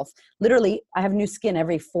different self. Literally, I have new skin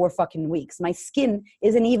every 4 fucking weeks. My skin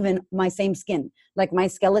isn't even my same skin. Like my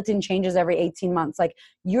skeleton changes every 18 months. Like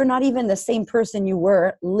you're not even the same person you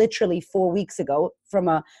were literally 4 weeks ago from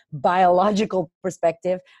a biological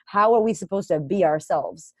perspective. How are we supposed to be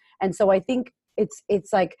ourselves? And so I think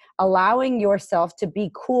it's like allowing yourself to be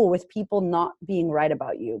cool with people not being right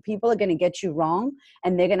about you. People are going to get you wrong,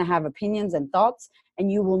 and they're going to have opinions and thoughts,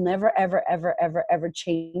 and you will never, ever, ever, ever, ever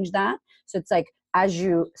change that. So it's like, as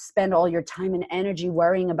you spend all your time and energy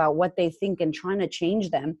worrying about what they think and trying to change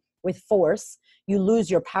them with force, you lose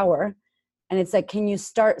your power. And it's like, can you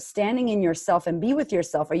start standing in yourself and be with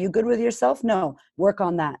yourself? Are you good with yourself? No, work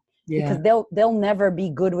on that. Yeah. Because they'll never be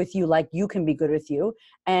good with you like you can be good with you.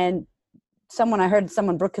 And I heard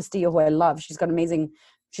Brooke Castillo, who I love, she's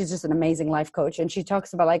just an amazing life coach. And she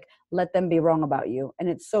talks about like, let them be wrong about you. And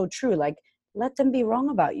it's so true. Like, let them be wrong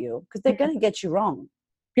about you, because they're going to get you wrong.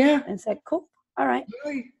 Yeah. And it's like, cool. All right.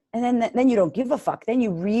 And then you don't give a fuck. Then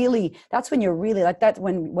that's when you're really like that.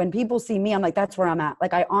 When people see me, I'm like, that's where I'm at.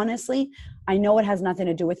 Like, I know it has nothing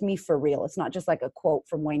to do with me for real. It's not just like a quote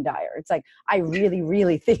from Wayne Dyer. It's like, I really,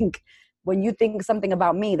 really think when you think something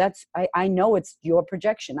about me, I know it's your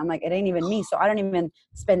projection. I'm like, it ain't even me. So I don't even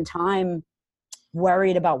spend time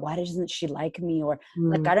worried about why doesn't she like me, or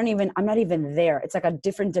like, I'm not even there. It's like a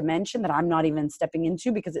different dimension that I'm not even stepping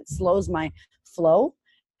into, because it slows my flow.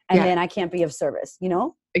 And then I can't be of service, you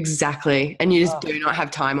know? Exactly. And you just do not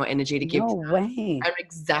have time or energy to give. No way. I'm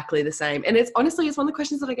exactly the same. And it's one of the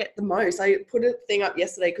questions that I get the most. I put a thing up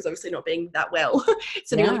yesterday, because obviously not being that well,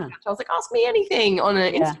 sitting on the couch, I was like, ask me anything on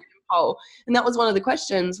an Instagram poll. And that was one of the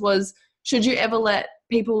questions was, should you ever let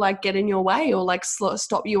people like get in your way or like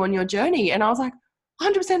stop you on your journey? And I was like,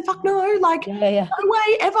 100% fuck no. Like, no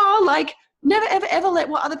way ever. Like, never, ever, ever let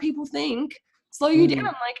what other people think slow you down.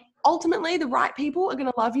 Like, ultimately the right people are going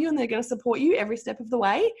to love you and they're going to support you every step of the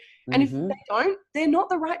way. And if they don't, they're not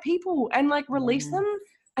the right people. And like, release them,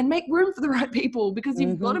 and make room for the right people, because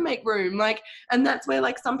you've got to make room. Like, and that's where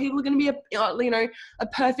like some people are going to be a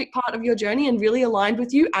perfect part of your journey and really aligned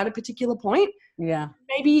with you at a particular point. Yeah.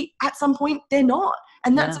 Maybe at some point they're not,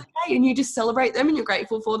 and that's okay. And you just celebrate them and you're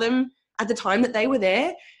grateful for them at the time that they were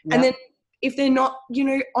there. Yeah. And then if they're not,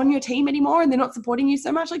 on your team anymore and they're not supporting you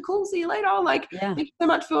so much, like, cool, see you later. Like, thank you so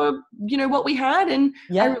much for, what we had. And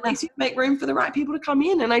I release you to make room for the right people to come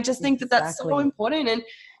in. And I just think that that's so important. And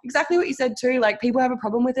exactly what you said too, like, people have a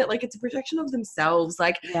problem with it. Like, it's a projection of themselves.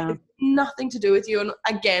 Like, it's nothing to do with you. And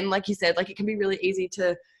again, like you said, like, it can be really easy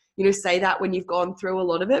to, say that when you've gone through a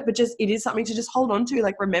lot of it, but just, it is something to just hold on to,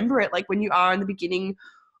 like, remember it. Like, when you are in the beginning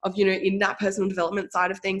of, in that personal development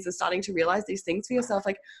side of things and starting to realize these things for yourself,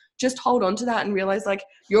 like, just hold on to that and realize, like,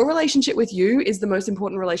 your relationship with you is the most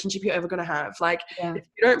important relationship you're ever going to have. Like, if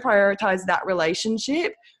you don't prioritize that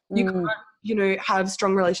relationship, you can't, have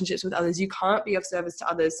strong relationships with others. You can't be of service to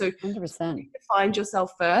others. So 100%. find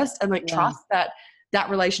yourself first and like trust that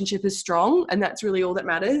relationship is strong, and that's really all that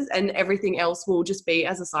matters, and everything else will just be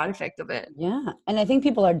as a side effect of it. Yeah. And I think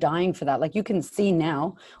people are dying for that. Like, you can see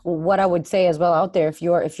now what I would say as well out there. If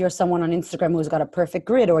you're someone on Instagram who's got a perfect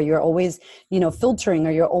grid, or you're always, filtering,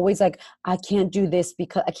 or you're always like, I can't do this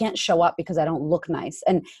because I can't show up because I don't look nice.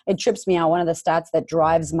 And it trips me out. One of the stats that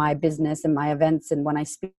drives my business and my events and when I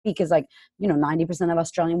speak is like, 90% of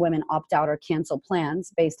Australian women opt out or cancel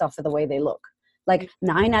plans based off of the way they look. Like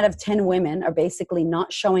 9 out of 10 women are basically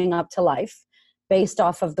not showing up to life based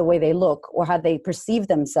off of the way they look or how they perceive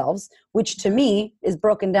themselves, which to me is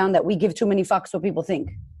broken down that we give too many fucks what people think.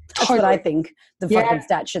 That's what I think the fucking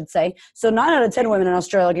stat should say. So 9 out of 10 women in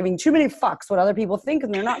Australia are giving too many fucks what other people think,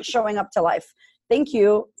 and they're not showing up to life. Thank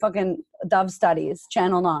you, fucking Dove Studies,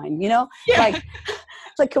 Channel 9, Like,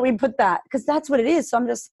 can we put that? Because that's what it is. So I'm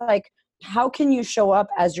just like, how can you show up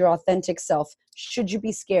as your authentic self? Should you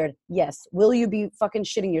be scared? Yes. Will you be fucking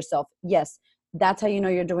shitting yourself? Yes. That's how you know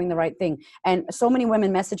you're doing the right thing. And so many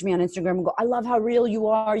women message me on Instagram and go, I love how real you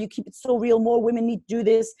are. You keep it so real. More women need to do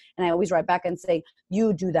this. And I always write back and say,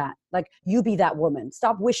 you do that. Like, you be that woman.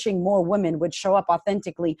 Stop wishing more women would show up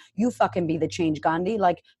authentically. You fucking be the change, Gandhi.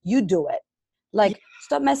 Like, you do it. Like,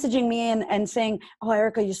 stop messaging me and saying, oh,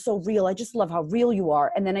 Erica, you're so real. I just love how real you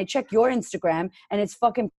are. And then I check your Instagram and it's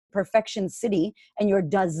fucking perfection city, and you're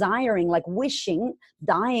desiring, like, wishing,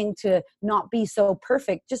 dying to not be so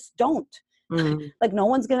perfect. Just don't. Like, no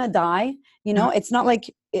one's going to die. It's not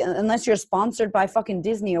like, unless you're sponsored by fucking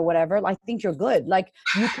Disney or whatever, I think you're good. Like,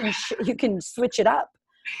 you can switch it up.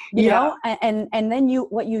 You know, and then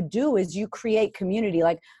what you do is you create community.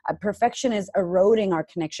 Like, perfection is eroding our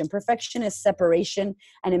connection. Perfection is separation,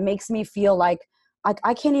 and it makes me feel like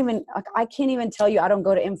I can't even tell you. I don't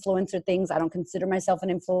go to influencer things. I don't consider myself an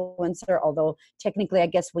influencer, although technically I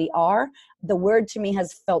guess we are. The word to me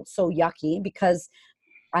has felt so yucky because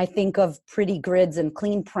I think of pretty grids and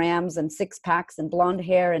clean prams and 6-packs and blonde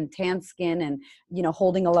hair and tan skin and,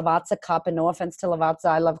 holding a Lavazza cup. And no offense to Lavazza,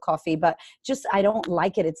 I love coffee, but just, I don't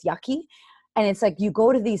like it. It's yucky. And it's like, you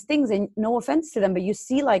go to these things and no offense to them, but you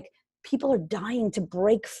see, like, people are dying to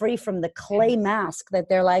break free from the clay mask that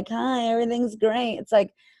they're like, hi, everything's great. It's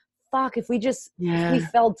like, fuck, if we just if we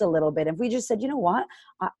felt a little bit, if we just said, you know what,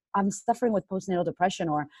 I'm suffering with postnatal depression,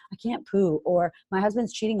 or I can't poo, or my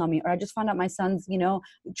husband's cheating on me, or I just found out my son's,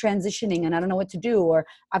 transitioning and I don't know what to do, or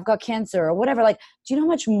I've got cancer or whatever. Like, do you know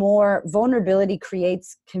how much more vulnerability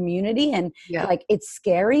creates community? And like, it's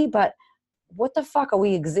scary, but what the fuck, are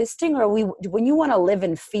we existing? Or when you want to live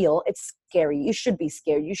and feel, it's scary. You should be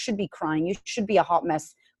scared. You should be crying. You should be a hot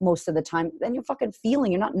mess most of the time. Then you're fucking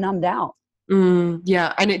feeling, you're not numbed out. And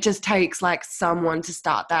it just takes, like, someone to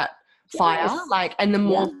start that fire. Like, and the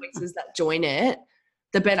more voices that join it,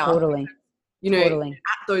 the better. Totally.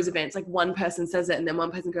 At those events, like, one person says it and then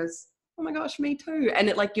one person goes, oh my gosh, me too. And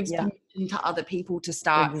it, like, gives permission to other people to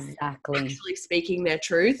start actually speaking their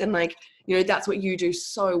truth. And, like, that's what you do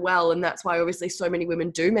so well. And that's why obviously so many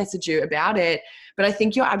women do message you about it. But I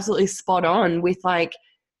think you're absolutely spot on with, like,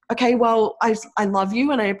 okay, well, I love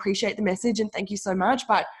you and I appreciate the message and thank you so much,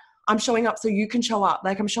 but I'm showing up so you can show up.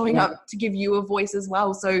 Like, I'm showing up to give you a voice as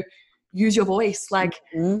well. So use your voice. Like,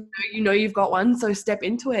 you've got one, so step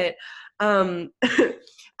into it.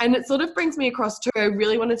 And it sort of brings me across to, I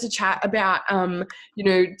really wanted to chat about,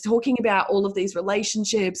 talking about all of these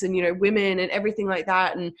relationships and, women and everything like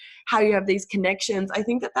that, and how you have these connections. I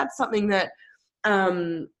think that that's something that,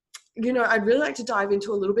 I'd really like to dive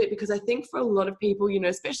into a little bit, because I think for a lot of people,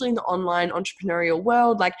 especially in the online entrepreneurial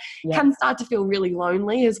world, like, can start to feel really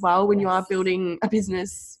lonely as well when you are building a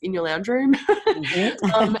business in your lounge room.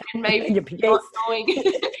 And maybe not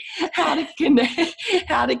knowing how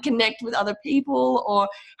to connect with other people, or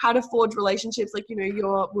how to forge relationships. Like, you know,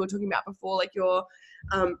 we were talking about before, like you're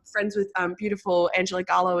friends with beautiful Angela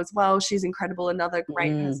Gallo as well. She's incredible. Another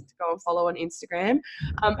great person to go and follow on Instagram.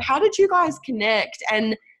 How did you guys connect?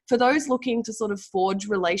 And for those looking to sort of forge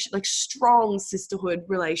like strong sisterhood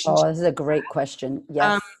relationships. Oh, this is a great question.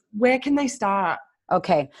 Yes. Where can they start?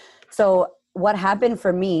 Okay. So what happened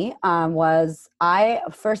for me was, I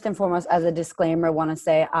first and foremost, as a disclaimer, want to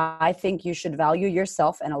say I think you should value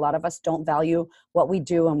yourself, and a lot of us don't value what we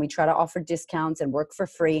do, and we try to offer discounts and work for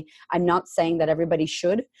free. I'm not saying that everybody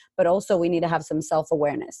should, but also we need to have some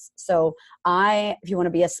self-awareness. So if you want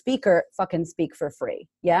to be a speaker, fucking speak for free.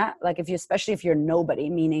 Yeah, like especially if you're nobody,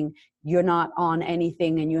 meaning you're not on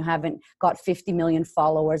anything and you haven't got 50 million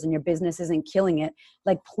followers and your business isn't killing it,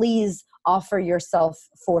 like please offer yourself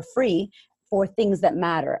for free for things that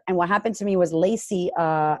matter. And what happened to me was Lacey,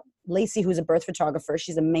 who's a birth photographer.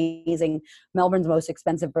 She's amazing. Melbourne's most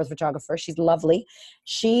expensive birth photographer. She's lovely.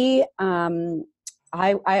 She, when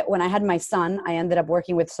I had my son, I ended up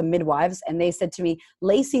working with some midwives, and they said to me,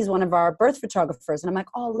 Lacey's one of our birth photographers. And I'm like,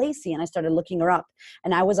 oh, Lacey. And I started looking her up,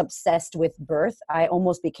 and I was obsessed with birth. I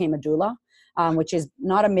almost became a doula. Which is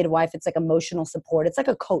not a midwife. It's like emotional support. It's like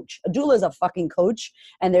a coach. A doula is a fucking coach.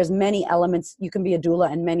 And there's many elements. You can be a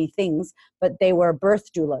doula and many things, but they were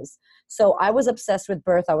birth doulas. So I was obsessed with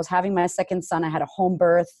birth. I was having my second son. I had a home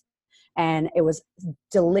birth, and it was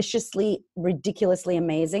deliciously, ridiculously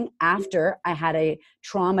amazing after I had a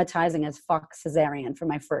traumatizing as fuck cesarean for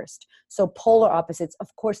my first. So polar opposites.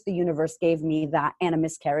 Of course, the universe gave me that and a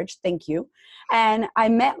miscarriage. Thank you. And I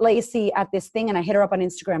met Lacey at this thing, and I hit her up on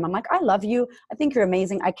Instagram. I'm like, I love you. I think you're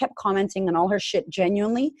amazing. I kept commenting on all her shit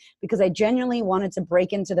genuinely, because I genuinely wanted to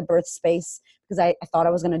break into the birth space, because I thought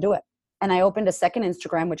I was going to do it. And I opened a second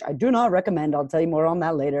Instagram, which I do not recommend. I'll tell you more on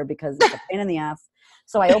that later, because it's a pain in the ass.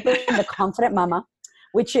 So I opened the Confident Mama,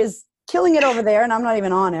 which is killing it over there, and I'm not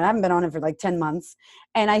even on it. I haven't been on it for like 10 months.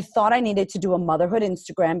 And I thought I needed to do a motherhood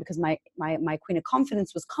Instagram, because my Queen of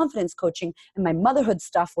Confidence was confidence coaching, and my motherhood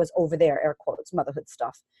stuff was over there, air quotes, motherhood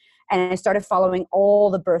stuff. And I started following all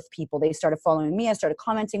the birth people. They started following me. I started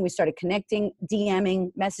commenting. We started connecting,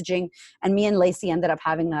 DMing, messaging. And me and Lacey ended up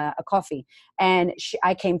having a coffee. And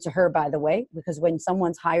I came to her, by the way, because when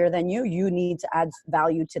someone's higher than you, you need to add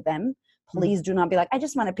value to them. Please do not be like, I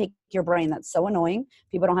just want to pick your brain. That's so annoying.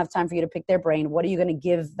 People don't have time for you to pick their brain. What are you going to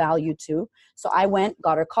give value to? So I went,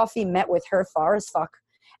 got her coffee, met with her far as fuck,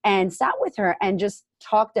 and sat with her and just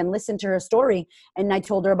talked and listened to her story. And I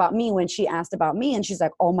told her about me when she asked about me. And she's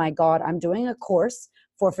like, oh my God, I'm doing a course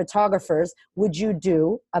for photographers. Would you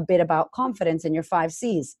do a bit about confidence in your 5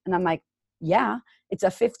 C's? And I'm like, yeah, it's a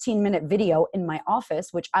 15-minute video in my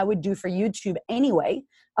office, which I would do for YouTube anyway.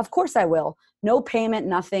 Of course I will. No payment,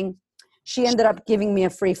 nothing. She ended up giving me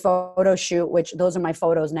a free photo shoot, which those are my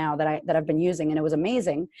photos now that I've been using, and it was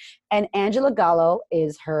amazing. And Angela Gallo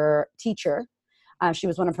is her teacher. She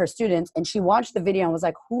was one of her students, and she watched the video and was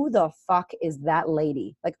like, who the fuck is that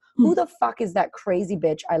lady? Like, who the fuck is that crazy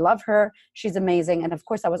bitch? I love her. She's amazing. And of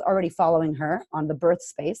course I was already following her on the birth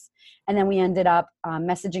space. And then we ended up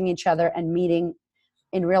messaging each other and meeting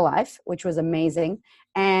in real life, which was amazing.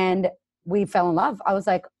 And we fell in love. I was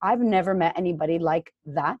like, I've never met anybody like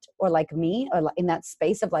that, or like me, or in that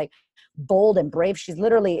space of like bold and brave. She's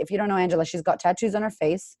literally, if you don't know Angela, she's got tattoos on her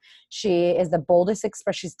face. She is the boldest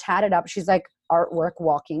express. She's tatted up. She's like artwork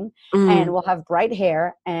walking, and will have bright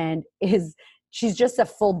hair, and she's just a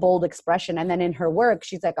full bold expression. And then in her work,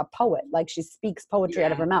 she's like a poet. Like, she speaks poetry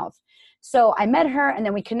out of her mouth. So I met her, and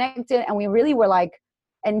then we connected, and we really were like,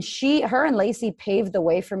 and her and Lacey paved the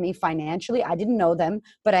way for me financially. I didn't know them,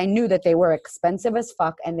 but I knew that they were expensive as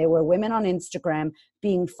fuck, and they were women on Instagram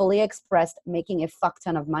being fully expressed, making a fuck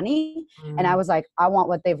ton of money. And I was like, I want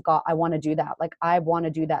what they've got. I want to do that. Like, I want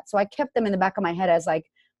to do that. So I kept them in the back of my head as like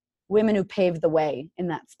women who paved the way in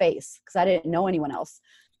that space, because I didn't know anyone else.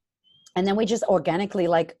 And then we just organically,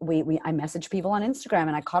 like, I messaged people on Instagram,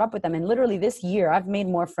 and I caught up with them. And literally this year, I've made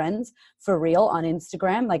more friends for real on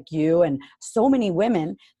Instagram, like you and so many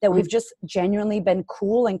women, that we've just genuinely been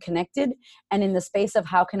cool and connected. And in the space of,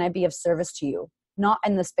 how can I be of service to you? Not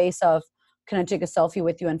in the space of, can I take a selfie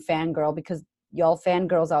with you and fangirl? Because y'all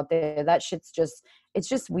fangirls out there, that shit's just, it's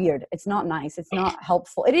just weird. It's not nice. It's not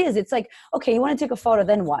helpful. It is. It's like, okay, you want to take a photo,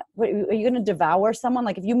 then what? Are you going to devour someone?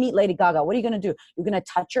 Like, if you meet Lady Gaga, what are you going to do? You're going to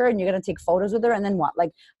touch her and you're going to take photos with her, and then what?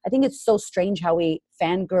 Like, I think it's so strange how we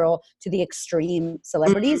fangirl to the extreme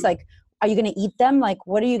celebrities. Like, are you going to eat them? Like,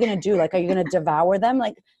 what are you going to do? Like, are you going to devour them?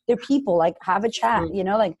 Like, they're people, like have a chat, you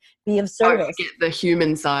know, like be of service. Don't forget the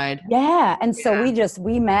human side. Yeah. And so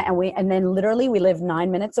we met and then literally we live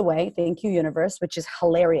 9 minutes away. Thank you, universe, which is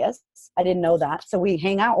hilarious. I didn't know that. So we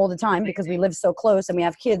hang out all the time because we live so close and we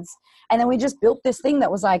have kids. And then we just built this thing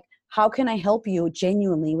that was like, how can I help you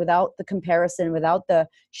genuinely without the comparison, without the,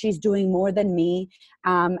 she's doing more than me.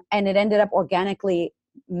 And it ended up organically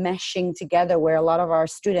meshing together where a lot of our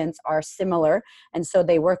students are similar. And so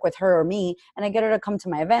they work with her or me, and I get her to come to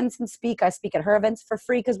my events and speak. I speak at her events for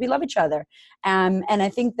free because we love each other. And I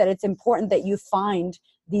think that it's important that you find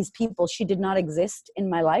these people. She did not exist in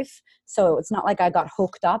my life. So it's not like I got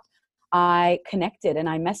hooked up. I connected and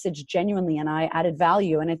I messaged genuinely and I added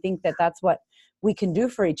value. And I think that that's what we can do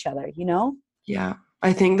for each other, you know? Yeah.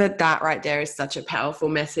 I think that right there is such a powerful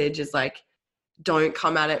message, is like, don't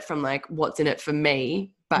come at it from like, what's in it for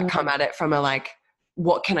me, but come at it from a like,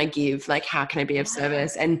 what can I give? Like, how can I be of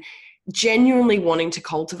service? And genuinely wanting to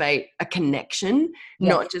cultivate a connection,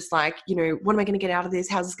 not just like, you know, what am I going to get out of this?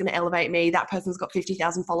 How's this going to elevate me? That person's got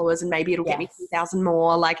 50,000 followers and maybe it'll get me 2,000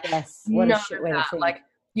 more. Like, what none a shit of way to that. think. Like,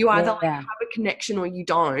 you either like have a connection or you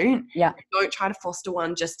don't. Yeah. Don't try to foster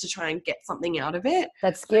one just to try and get something out of it.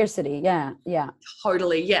 That's scarcity. Yeah. Yeah.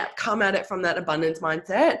 Totally. Yeah. Come at it from that abundance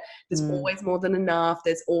mindset. There's always more than enough.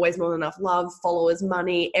 There's always more than enough love, followers,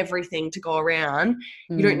 money, everything to go around.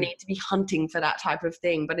 You don't need to be hunting for that type of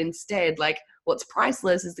thing, but instead, like, what's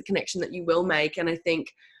priceless is the connection that you will make. And I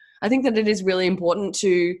think that it is really important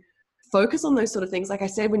to focus on those sort of things. Like I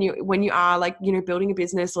said, when you are like, you know, building a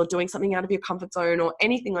business or doing something out of your comfort zone or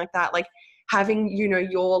anything like that, like having, you know,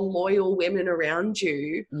 your loyal women around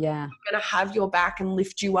you, yeah, going to have your back and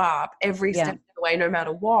lift you up every step of the way, no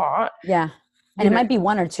matter what. Yeah. And it might be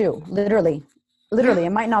one or two, literally,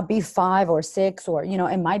 it might not be 5 or 6 or, you know,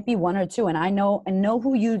 it might be 1 or 2. And I know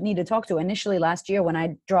who you need to talk to. Initially last year when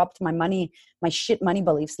I dropped my shit money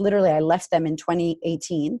beliefs, literally I left them in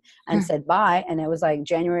 2018 and said bye. And it was like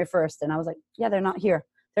January 1st. And I was like, yeah, they're not here.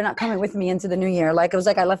 They're not coming with me into the new year. Like, it was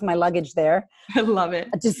like I left my luggage there. I love it.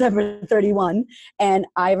 December 31. And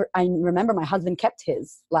I remember my husband kept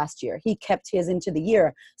his last year. He kept his into the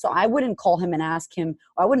year. So I wouldn't call him and ask him,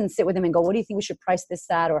 or I wouldn't sit with him and go, what do you think we should price this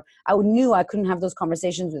at? Or I knew I couldn't have those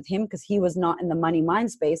conversations with him because he was not in the money mind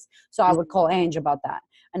space. So I would call Ange about that.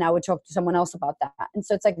 And I would talk to someone else about that. And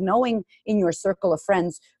so it's like knowing in your circle of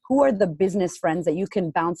friends, who are the business friends that you can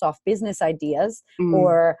bounce off business ideas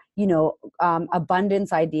or, you know,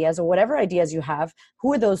 abundance ideas or whatever ideas you have.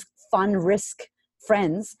 Who are those fun risk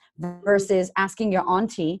friends versus asking your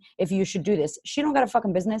auntie if you should do this? She don't got a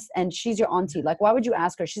fucking business and she's your auntie. Like, why would you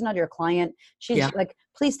ask her? She's not your client. She's like,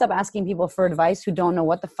 please stop asking people for advice who don't know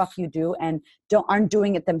what the fuck you do and aren't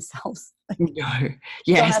doing it themselves. No. Yes.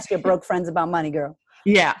 Don't ask your broke friends about money, girl.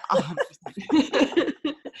 Yeah. 100%.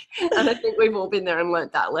 And I think we've all been there and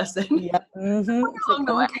learned that lesson. Yeah. Mm-hmm. Along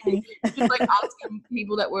the way. Just like asking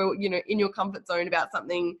people that were, you know, in your comfort zone about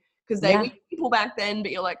something because they were people back then,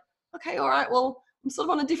 but you're like, okay, all right, well, I'm sort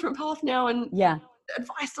of on a different path now and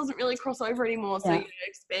advice doesn't really cross over anymore. So, you know,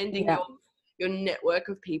 expanding your network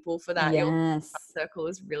of people for that. Your circle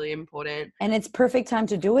is really important. And it's perfect time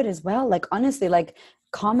to do it as well. Like, honestly, like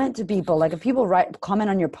comment to people. Like if people comment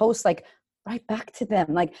on your posts, like write back to them,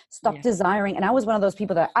 like stop desiring. And I was one of those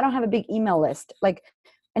people that I don't have a big email list. Like,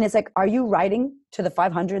 and it's like, are you writing to the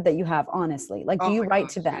 500 that you have? Honestly, like, do you write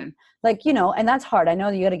to them? Like, you know, and that's hard. I know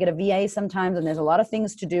that you got to get a VA sometimes and there's a lot of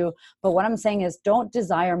things to do. But what I'm saying is don't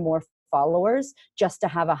desire more followers just to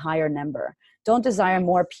have a higher number. Don't desire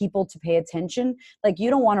more people to pay attention. Like,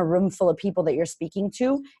 you don't want a room full of people that you're speaking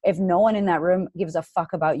to if no one in that room gives a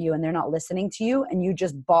fuck about you and they're not listening to you and you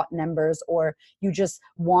just bought numbers or you just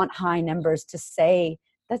want high numbers to say.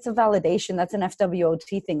 That's a validation. That's an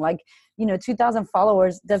FWOT thing. Like, you know, 2,000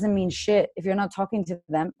 followers doesn't mean shit if you're not talking to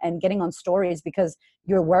them and getting on stories because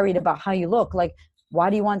you're worried about how you look. Like,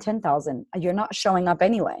 why do you want 10,000? You're not showing up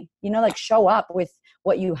anyway. You know, like show up with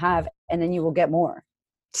what you have and then you will get more.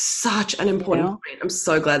 Such an important point. I'm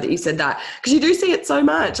so glad that you said that because you do see it so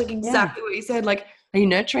much. Like exactly what you said. Like, are you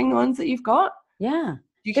nurturing the ones that you've got? Yeah.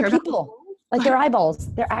 Do you care about people? Like they're eyeballs.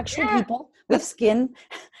 They're actual people with skin.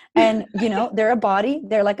 And, you know, they're a body.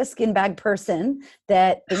 They're like a skin bag person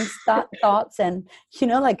that thinks thoughts and, you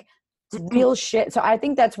know, like real shit. So I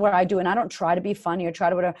think that's what I do. And I don't try to be funny or try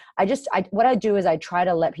to whatever. What I do is I try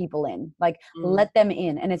to let people in, like let them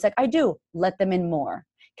in. And it's like, I do let them in more.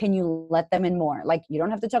 Can you let them in more? Like, you don't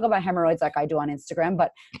have to talk about hemorrhoids like I do on Instagram,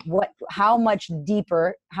 but how much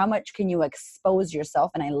deeper, how much can you expose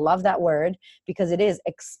yourself? And I love that word because it is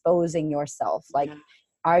exposing yourself. Like,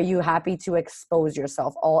 Are you happy to expose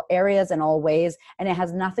yourself? All areas and all ways. And it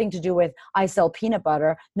has nothing to do with, I sell peanut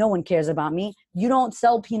butter. No one cares about me. You don't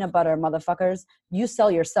sell peanut butter, motherfuckers. You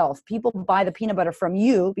sell yourself. People buy the peanut butter from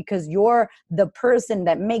you because you're the person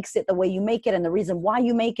that makes it the way you make it, and the reason why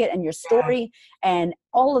you make it, and your story, and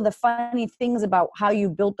all of the funny things about how you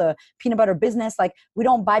built the peanut butter business. Like, we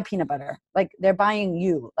don't buy peanut butter. Like, they're buying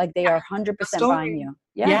you. Like, they are 100% buying you.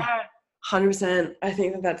 Yeah, 100%. I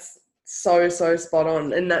think that that's so spot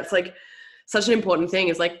on. And that's like such an important thing,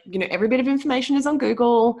 is like, you know, every bit of information is on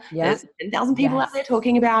Google. There's 10,000 people out there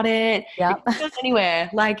talking about it. It's not anywhere.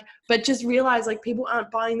 Like, but just realize, like, people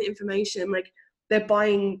aren't buying the information. Like, they're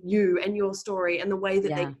buying you and your story and the way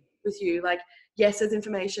that they with you. Like, yes, there's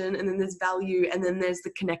information, and then there's value, and then there's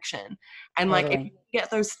the connection. And like, if you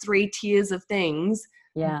get those 3 tiers of things,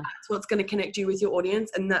 that's what's going to connect you with your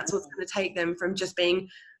audience, and that's what's going to take them from just being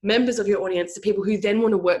members of your audience to people who then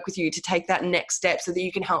want to work with you to take that next step so that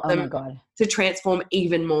you can help them to transform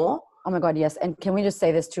even more. Oh my God, yes. And can we just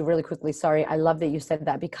say this too really quickly? Sorry, I love that you said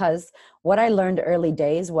that, because what I learned early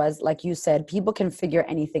days was, like you said, people can figure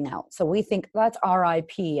anything out. So we think that's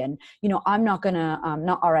RIP, and, you know, I'm not going to,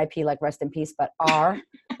 not RIP like rest in peace, but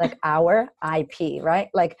like our IP, right?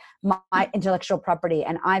 Like my intellectual property,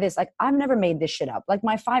 and I've never made this shit up. Like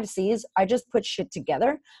my 5 C's, I just put shit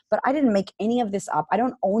together, but I didn't make any of this up. I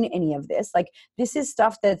don't own any of this. Like, this is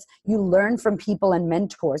stuff that's you learn from people and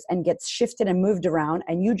mentors and gets shifted and moved around,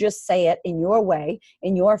 and you just say it in your way,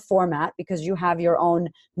 in your format, because you have your own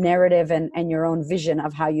narrative and your own vision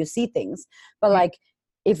of how you see things. But like,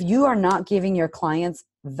 if you are not giving your clients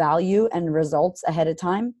value and results ahead of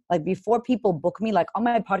time, like before people book me, like on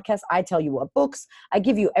my podcast, I tell you what books, I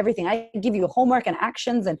give you everything. I give you homework and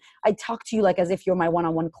actions, and I talk to you like as if you're my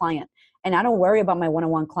one-on-one client. And I don't worry about my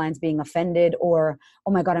one-on-one clients being offended or,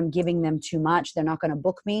 oh my God, I'm giving them too much, they're not going to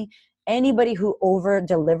book me. Anybody who over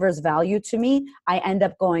delivers value to me, I end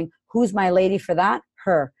up going, who's my lady for that?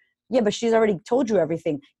 Her. Yeah, but she's already told you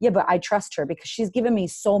everything. Yeah, but I trust her because she's given me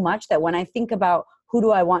so much that when I think about who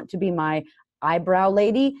do I want to be my eyebrow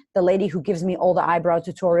lady, the lady who gives me all the eyebrow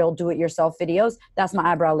tutorial, do-it-yourself videos, that's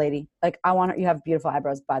my eyebrow lady. Like, I want her, you have beautiful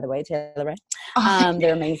eyebrows, by the way, Taylor, right?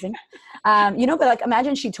 They're amazing. You know, but like,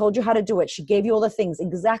 imagine she told you how to do it. She gave you all the things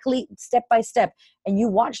exactly step by step, and you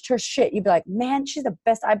watched her shit. You'd be like, man, she's the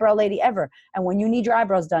best eyebrow lady ever. And when you need your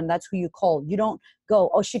eyebrows done, that's who you call. You don't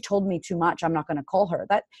go, oh, she told me too much, I'm not going to call her.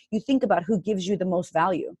 That you think about who gives you the most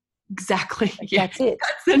value. Exactly. Like, that's it.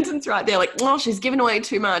 That sentence right there, like, oh, she's given away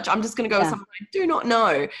too much, I'm just going to go with someone I do not know.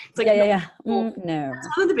 It's like, no.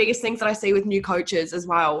 It's one of the biggest things that I see with new coaches as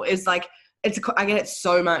well, is like, I get it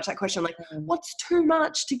so much, that question, like, what's too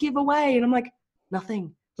much to give away? And I'm like,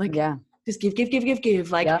 nothing. Like, just give.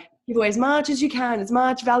 Like, give away as much as you can, as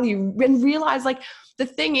much value, and realize, like, the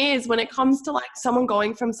thing is, when it comes to like someone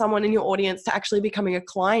going from someone in your audience to actually becoming a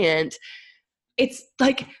client, it's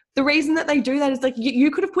like, the reason that they do that is like,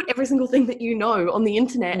 you could have put every single thing that you know on the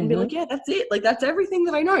internet and be like, yeah, that's it. Like, that's everything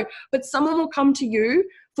that I know. But someone will come to you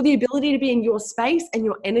for the ability to be in your space and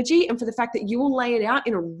your energy, and for the fact that you will lay it out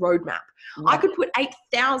in a roadmap. I could put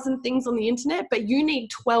 8,000 things on the internet, but you need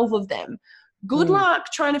 12 of them. Good luck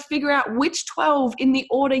trying to figure out which 12 in the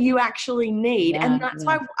order you actually need. And that's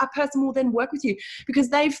why a person will then work with you, because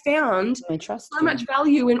they've found so much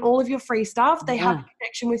value in all of your free stuff. They have a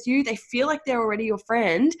connection with you. They feel like they're already your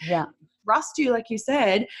friend. Trust you, like you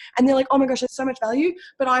said, and they're like, oh my gosh, there's so much value,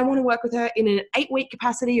 but I want to work with her in an 8-week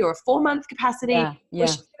capacity or a 4-month capacity where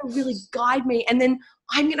she's going to really guide me. And then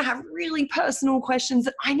I'm going to have really personal questions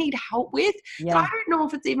that I need help with. But I don't know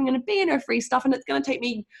if it's even going to be in her free stuff, and it's going to take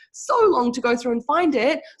me so long to go through and find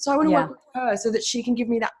it. So I want to work with her so that she can give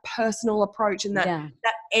me that personal approach and that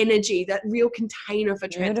energy, that real container for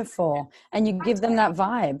transformation. Beautiful. And you give them that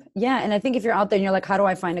vibe. Yeah. And I think if you're out there and you're like, how do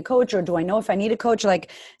I find a coach, or do I know if I need a coach?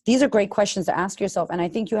 Like, these are great questions to ask yourself. And I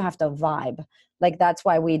think you have to vibe. Like, that's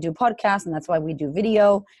why we do podcasts, and that's why we do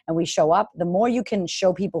video, and we show up. The more you can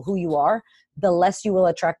show people who you are, the less you will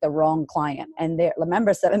attract the wrong client. And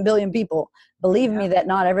remember, 7 billion people. Believe me that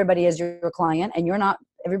not everybody is your client, and you're not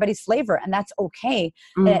everybody's flavor, and that's okay.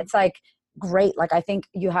 And it's like, great. Like, I think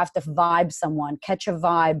you have to vibe someone, catch a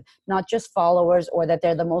vibe, not just followers or that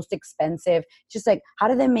they're the most expensive. Just like, how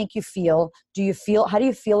do they make you feel? How do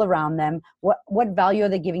you feel around them? What value are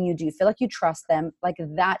they giving you? Do you feel like you trust them? Like,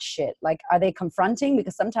 that shit. Like, are they confronting?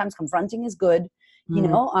 Because sometimes confronting is good. You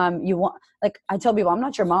know, you want, like, I tell people, I'm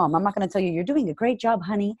not your mom. I'm not going to tell you, you're doing a great job,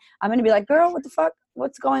 honey. I'm going to be like, girl, what the fuck?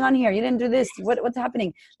 What's going on here? You didn't do this. What's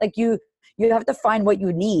happening? Like, you have to find what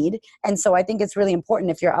you need. And so I think it's really important,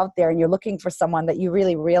 if you're out there and you're looking for someone, that you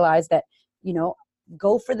really realize that, you know,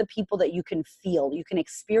 go for the people that you can feel. You can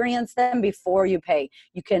experience them before you pay.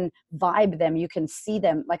 You can vibe them. You can see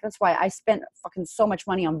them. Like, that's why I spent fucking so much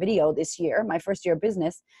money on video this year, my first year of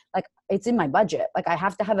business. Like, it's in my budget. Like, I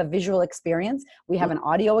have to have a visual experience. We have an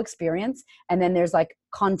audio experience. And then there's like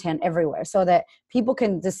content everywhere so that people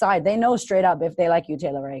can decide. They know straight up if they like you,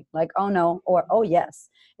 Taylor Ray. Like, oh no, or oh yes.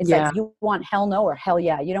 It's like, you want hell no or hell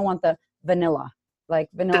yeah. You don't want the vanilla. Like,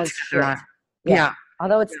 vanilla is shit. Right. Yeah.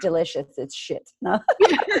 Although it's delicious, it's shit. No.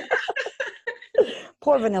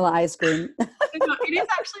 Poor vanilla ice cream. It is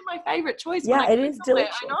actually my favorite choice. Yeah, it is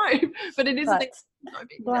delicious. I know, but it is a thing.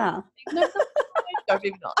 Wow. No,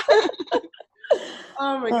 maybe not.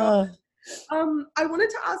 Oh my god. I wanted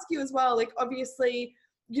to ask you as well, like, obviously,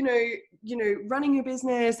 you know, running your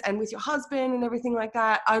business and with your husband and everything like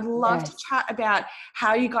that. I'd love to chat about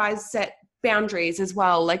how you guys set boundaries as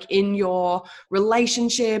well, like in your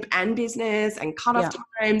relationship and business, and cutoff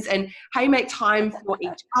times, and how you make time for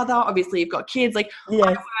each other. Obviously, you've got kids. Like, I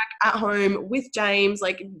work at home with James.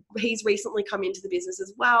 Like, he's recently come into the business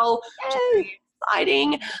as well.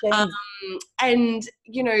 Exciting. And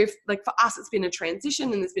you know, like for us, it's been a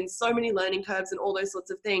transition, and there's been so many learning curves and all those sorts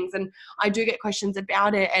of things, and I do get questions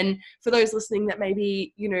about it. And for those listening that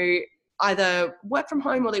maybe, you know, either work from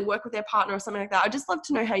home or they work with their partner or something like that, I'd just love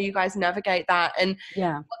to know how you guys navigate that and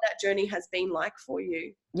what that journey has been like for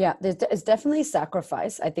you. Yeah, it's definitely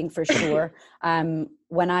sacrifice, I think, for sure.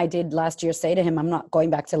 When I did last year say to him, I'm not going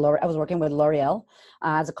back to L'Oreal. I was working with L'Oreal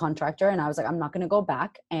as a contractor, and I was like, I'm not going to go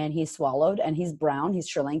back. And he swallowed, and he's brown, he's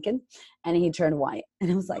Sri Lankan, and he turned white.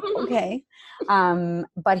 And I was like, okay.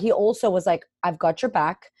 But he also was like, I've got your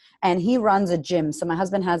back. And he runs a gym. So my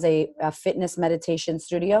husband has a fitness meditation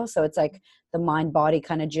studio. So it's like the mind body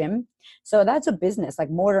kind of gym. So that's a business, like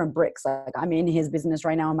mortar and bricks. Like, I'm in his business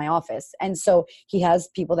right now in my office. And so he has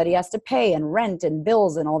people that he has to pay and rent and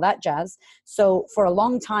bills and all that jazz. So for a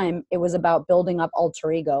long time, it was about building up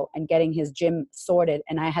alter ego and getting his gym sorted.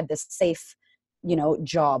 And I had this safe, you know,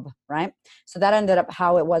 job, right? So that ended up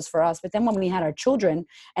how it was for us. But then when we had our children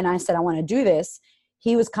and I said, I want to do this,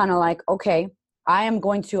 he was kind of like, okay, I am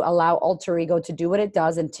going to allow alter ego to do what it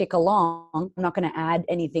does and tick along. I'm not going to add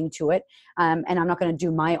anything to it. And I'm not going to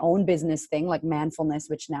do my own business thing like Manfulness,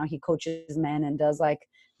 which now he coaches men and does like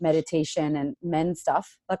meditation and men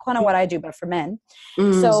stuff, like kind of what I do, but for men.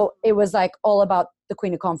 So it was like all about the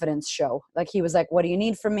Queen of Confidence show. Like, he was like, what do you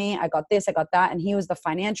need from me? I got this, I got that. And he was the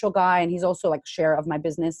financial guy. And he's also like share of my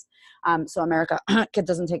business. So America, kid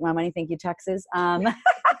doesn't take my money. Thank you, taxes.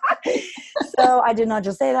 So I did not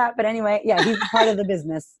just say that, but anyway, yeah, he's part of the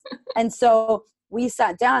business. And so we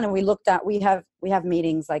sat down and we looked at, we have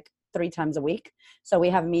meetings like 3 times a week. So we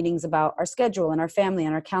have meetings about our schedule and our family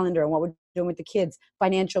and our calendar and what we're doing with the kids,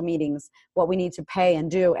 financial meetings, what we need to pay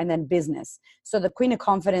and do, and then business. So the Queen of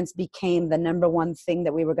Confidence became the number one thing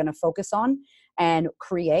that we were going to focus on and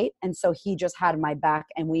create. And so he just had my back,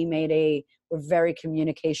 and we made we're very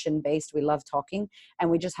communication based. We love talking, and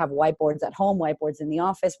we just have whiteboards at home, whiteboards in the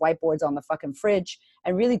office, whiteboards on the fucking fridge,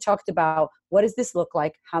 and really talked about, what does this look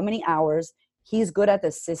like? How many hours? He's good at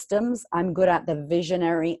the systems. I'm good at the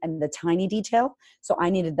visionary and the tiny detail. So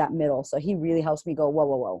I needed that middle. So he really helps me go, whoa,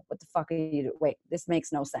 whoa, whoa. What the fuck are you doing? Wait, this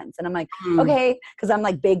makes no sense. And I'm like, okay. Cause I'm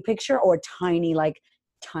like big picture or tiny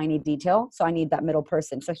detail. So I need that middle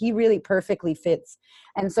person. So he really perfectly fits.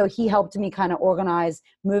 And so he helped me kind of organize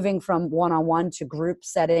moving from one-on-one to group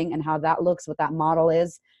setting and how that looks, what that model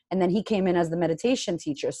is. And then he came in as the meditation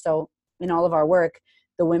teacher. So in all of our work,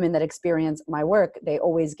 the women that experience my work, they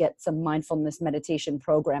always get some mindfulness meditation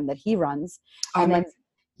program that he runs. And then,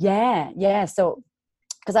 yeah. So,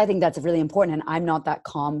 because I think that's really important, and I'm not that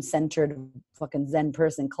calm, centered, fucking Zen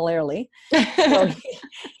person, clearly. So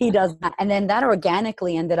he does that. And then that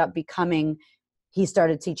organically ended up becoming, he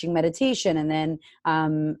started teaching meditation. And then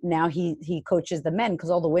now he coaches the men, because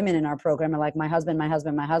all the women in our program are like, my husband, my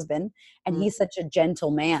husband, my husband. And he's such a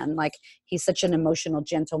gentle man. Like, he's such an emotional,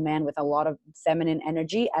 gentle man with a lot of feminine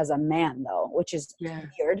energy as a man, though, which is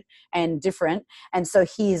weird and different. And so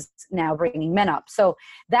he's now bringing men up. So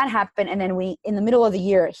that happened. And then in the middle of the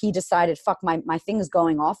year, he decided, fuck, my thing is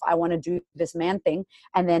going off. I want to do this man thing.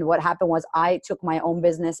 And then what happened was I took my own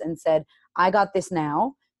business and said, I got this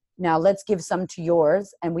now. Now let's give some to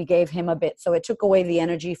yours. And we gave him a bit. So it took away the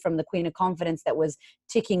energy from the Queen of Confidence that was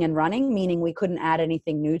ticking and running, meaning we couldn't add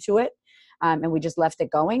anything new to it. And we just left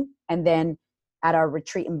it going. And then at our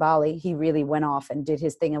retreat in Bali, he really went off and did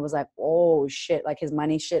his thing and was like, oh shit, like his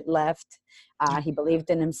money shit left. He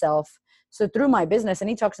believed in himself. So through my business, and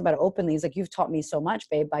he talks about it openly, he's like, you've taught me so much,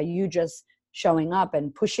 babe, by you just showing up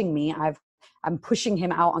and pushing me. I'm pushing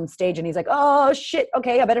him out on stage and he's like, oh shit,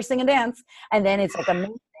 okay, I better sing and dance. And then it's like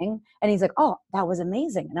amazing. And he's like, oh, that was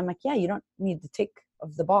amazing. And I'm like, yeah, you don't need to tick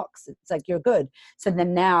of the box. It's like, you're good. So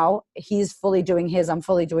then now he's fully doing his, I'm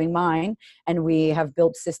fully doing mine. And we have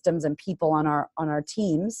built systems and people on our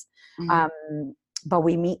teams. But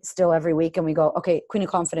we meet still every week and we go, okay, Queen of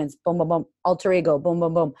Confidence, boom, boom, boom, alter ego, boom,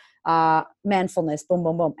 boom, boom, manfulness, boom,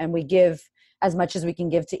 boom, boom. And we give as much as we can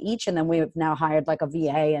give to each. And then we've now hired like a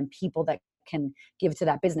VA and people that can give to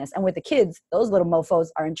that business. And with the kids, those little mofos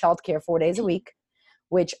are in childcare 4 days a week,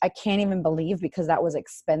 which I can't even believe because that was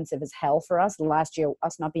expensive as hell for us last year,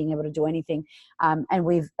 us not being able to do anything. And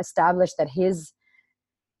we've established that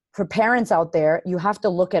for parents out there, you have to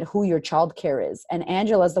look at who your childcare is. And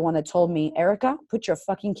Angela's the one that told me, Erica, put your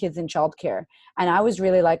fucking kids in childcare. And I was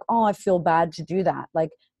really like, oh, I feel bad to do that. Like,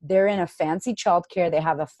 they're in a fancy childcare. They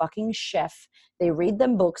have a fucking chef. They read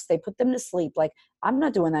them books. They put them to sleep. Like, I'm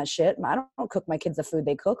not doing that shit. I don't cook my kids the food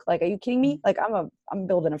they cook. Like, are you kidding me? Like, I'm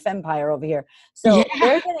building a fempire over here. So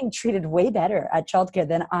they're getting treated way better at childcare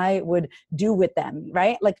than I would do with them,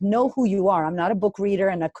 right? Like, know who you are. I'm not a book reader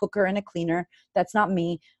and a cooker and a cleaner. That's not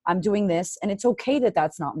me. I'm doing this. And it's okay that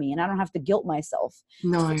that's not me. And I don't have to guilt myself.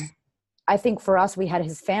 No. I think for us, we had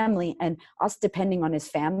his family and us depending on his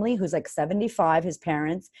family, who's like 75, his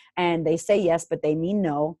parents, and they say yes, but they mean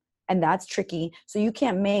no. And that's tricky. So you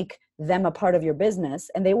can't make them a part of your business.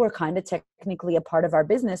 And they were kind of technically a part of our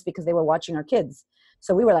business because they were watching our kids.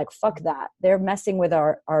 So we were like, fuck that. They're messing with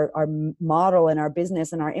our model and our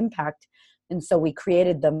business and our impact. And so we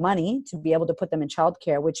created the money to be able to put them in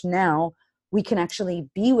childcare, which now we can actually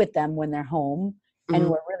be with them when they're home. And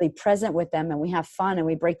we're really present with them and we have fun and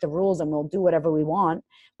we break the rules and we'll do whatever we want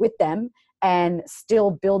with them and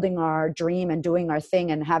still building our dream and doing our thing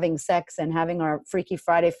and having sex and having our Freaky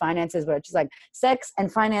Friday finances, which is like sex and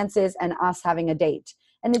finances and us having a date.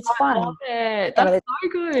 And it's fun. I love it. That's so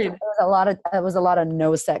good. It was a lot of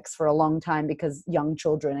no sex for a long time because young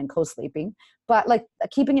children and co-sleeping. But like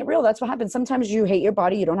keeping it real, that's what happens. Sometimes you hate your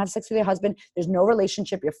body. You don't have sex with your husband. There's no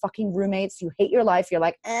relationship. You're fucking roommates. You hate your life. You're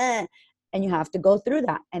like, and you have to go through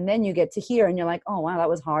that. And then you get to here and you're like, oh, wow, that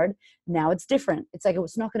was hard. Now it's different. It's like,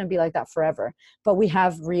 it's not going to be like that forever. But we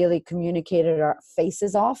have really communicated our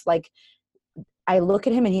faces off. Like, I look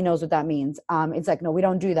at him and he knows what that means. It's like, no, we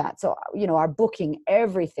don't do that. So, our booking,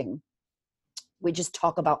 everything, we just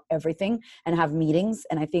talk about everything and have meetings.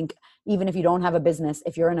 And I think even if you don't have a business,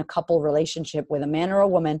 if you're in a couple relationship with a man or a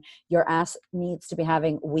woman, your ass needs to be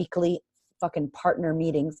having weekly fucking partner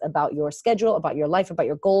meetings about your schedule, about your life, about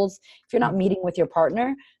your goals. If you're not meeting with your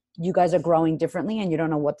partner, you guys are growing differently and you don't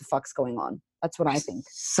know what the fuck's going on. That's what I think.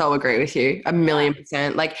 So agree with you.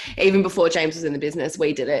 1,000,000%. Like, even before James was in the business,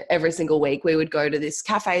 we did it every single week. We would go to this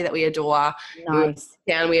cafe that we adore. Nice.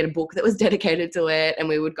 We had a book that was dedicated to it and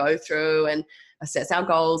we would go through and assess our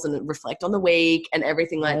goals and reflect on the week and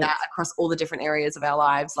everything like that across all the different areas of our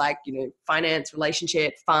lives, like, finance,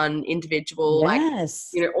 relationship, fun, individual, like,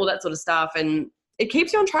 all that sort of stuff. And it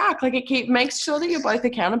keeps you on track. Like, makes sure that you're both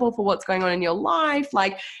accountable for what's going on in your life,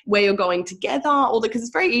 like where you're going together, because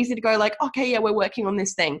it's very easy to go like, okay, yeah, we're working on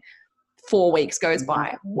this thing. 4 weeks goes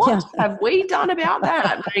by. What have we done about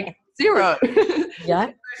that? Like, zero. Yeah.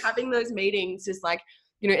 Having those meetings just like,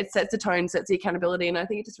 it sets the tone, sets the accountability. And I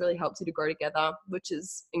think it just really helps you to grow together, which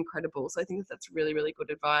is incredible. So I think that's really, really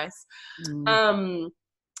good advice.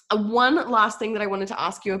 One last thing that I wanted to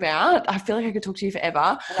ask you about, I feel like I could talk to you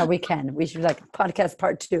forever. No, we can. We should podcast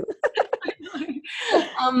part 2.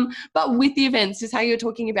 But with the events, just how you're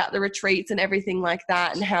talking about the retreats and everything like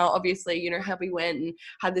that, and how obviously, how we went and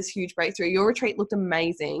had this huge breakthrough. Your retreat looked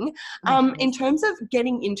amazing. In terms of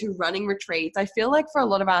getting into running retreats, I feel like for a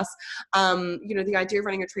lot of us, the idea of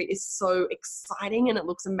running a retreat is so exciting and it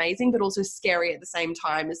looks amazing, but also scary at the same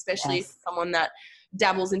time, especially if someone that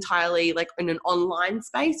dabbles entirely like in an online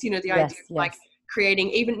space, the idea of like creating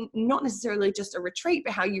even not necessarily just a retreat,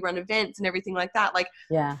 but how you run events and everything like that. Like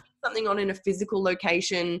something on in a physical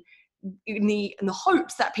location in the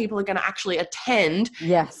hopes that people are going to actually attend.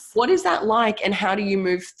 Yes. What is that like and how do you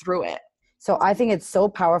move through it? So I think it's so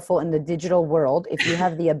powerful in the digital world. If you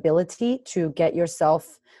have the ability to get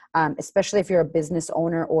yourself, especially if you're a business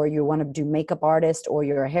owner or you want to do makeup artist or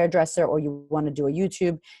you're a hairdresser or you want to do a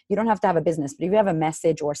YouTube, you don't have to have a business, but if you have a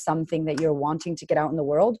message or something that you're wanting to get out in the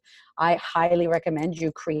world, I highly recommend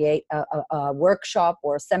you create a workshop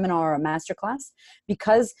or a seminar or a masterclass,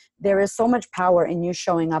 because there is so much power in you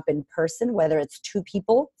showing up in person, whether it's 2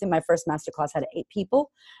 people. I think my first masterclass had 8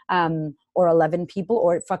 people, or 11 people,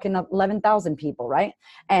 or fucking 11,000 people, right?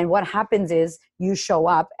 And what happens is you show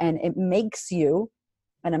up and it makes you,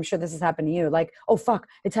 and I'm sure this has happened to you, like, oh, fuck,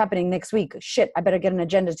 it's happening next week. Shit, I better get an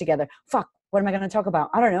agenda together. Fuck, What am I going to talk about?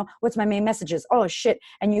 I don't know. What's my main messages? Oh shit.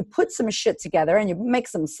 And you put some shit together and you make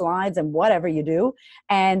some slides and whatever you do.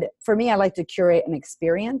 And for me, I like to curate an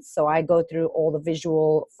experience. So I go through all the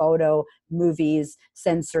visual, photo, movies,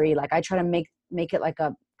 sensory. Like I try to make it like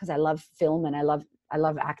because I love film and I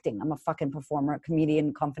love acting. I'm a fucking performer,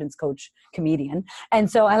 comedian, confidence coach, comedian. And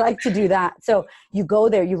so I like to do that. So you go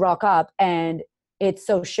there, you rock up, and it's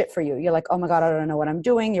so shit for you. You're like, oh my God, I don't know what I'm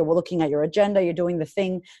doing. You're looking at your agenda, you're doing the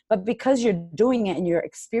thing. But because you're doing it and you're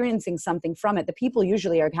experiencing something from it, the people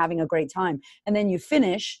usually are having a great time. And then you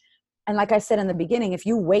finish. And like I said in the beginning, if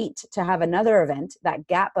you wait to have another event, that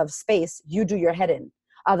gap of space, you do your head in.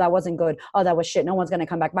 Oh, that wasn't good. Oh, that was shit. No one's going to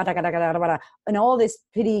come back. And all this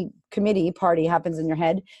pity committee party happens in your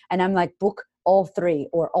head. And I'm like, book all 3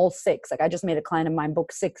 or all 6. Like I just made a client of mine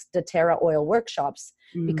book 6 doTERRA oil workshops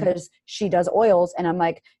because she does oils. And I'm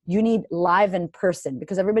like, you need live in person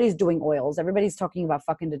because everybody's doing oils. Everybody's talking about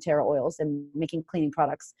fucking doTERRA oils and making cleaning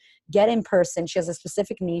products. Get in person. She has a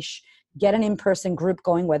specific niche. Get an in-person group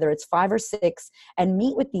going, whether it's 5 or 6, and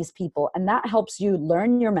meet with these people. And that helps you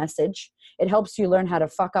learn your message. It helps you learn how to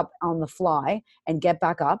fuck up on the fly and get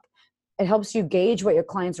back up. It helps you gauge what your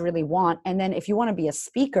clients really want. And then if you want to be a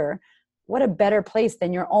speaker, what a better place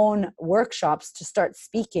than your own workshops to start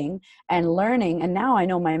speaking and learning. And now I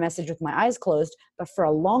know my message with my eyes closed, but for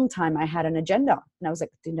a long time I had an agenda. And I was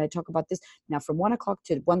like, didn't I talk about this? Now from 1 o'clock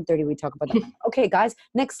to 1:30, we talk about that. Okay, guys,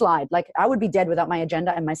 next slide. Like I would be dead without my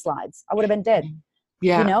agenda and my slides. I would have been dead.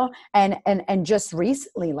 Yeah. You know, and just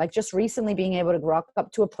recently being able to rock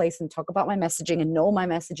up to a place and talk about my messaging and know my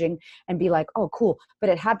messaging and be like, oh, cool. But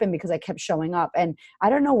it happened because I kept showing up. And I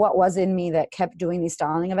don't know what was in me that kept doing these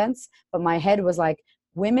styling events, but my head was like,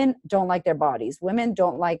 women don't like their bodies. Women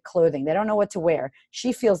don't like clothing. They don't know what to wear.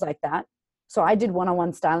 She feels like that. So I did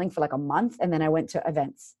one-on-one styling for like a month. And then I went to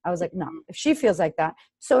events. I was like, no, if she feels like that,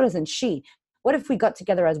 so doesn't she. What if we got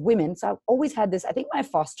together as women? So I've always had this, I think my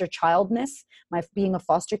foster childness, my being a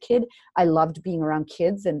foster kid, I loved being around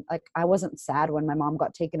kids. And like, I wasn't sad when my mom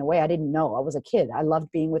got taken away. I didn't know. I was a kid. I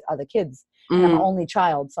loved being with other kids. And I'm an only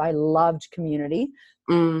child. So I loved community.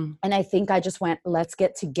 And I think I just went, let's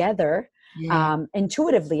get together.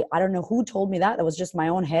 Intuitively. I don't know who told me that. That was just my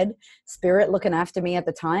own head spirit looking after me at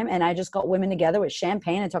the time. And I just got women together with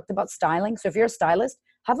champagne and talked about styling. So if you're a stylist,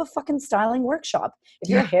 have a fucking styling workshop. If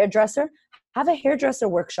you're a hairdresser, have a hairdresser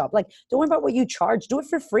workshop. Like, don't worry about what you charge. Do it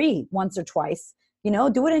for free once or twice. You know,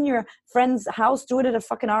 do it in your friend's house. Do it at a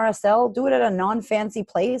fucking RSL. Do it at a non-fancy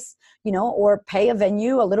place, you know, or pay a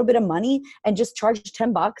venue a little bit of money and just charge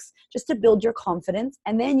 $10 just to build your confidence.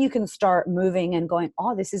 And then you can start moving and going,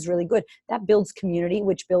 oh, this is really good. That builds community,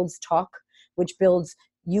 which builds talk, which builds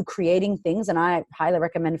you creating things. And I highly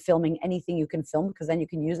recommend filming anything you can film because then you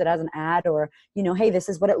can use it as an ad or, you know, hey, this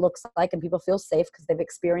is what it looks like. And people feel safe because they've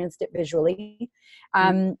experienced it visually.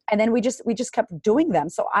 And then we just kept doing them.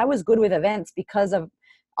 So I was good with events because of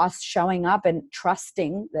us showing up and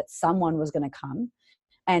trusting that someone was going to come.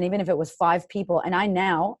 And even if it was 5 people, and I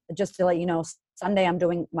now, just to let you know, Sunday I'm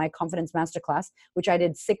doing my confidence masterclass, which I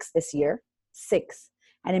did 6 this year, 6.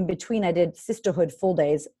 And in between I did sisterhood full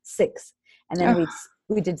days, 6. And then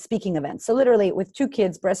we did speaking events. So literally with 2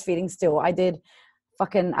 kids breastfeeding still, I did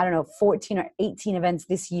fucking, I don't know, 14 or 18 events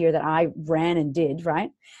this year that I ran and did,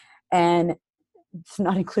 right? And it's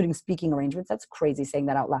not including speaking arrangements. That's crazy saying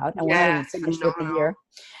that out loud. And we're not even finished with the year.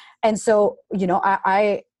 And so, you know,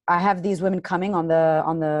 I have these women coming on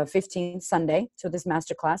the 15th Sunday to this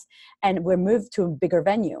masterclass, and we're moved to a bigger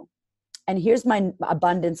venue. And here's my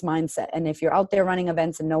abundance mindset. And if you're out there running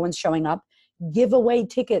events and no one's showing up, give away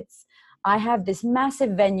tickets. I have this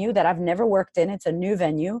massive venue that I've never worked in. It's a new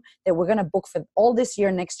venue that we're going to book for all this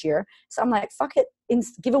year, next year. So I'm like, fuck it.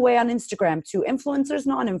 Give away on Instagram to influencers,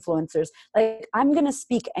 non-influencers. Like I'm going to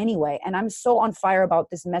speak anyway. And I'm so on fire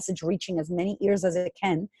about this message reaching as many ears as it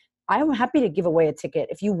can. I'm happy to give away a ticket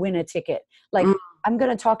if you win a ticket. Like I'm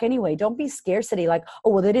going to talk anyway. Don't be scarcity. Like,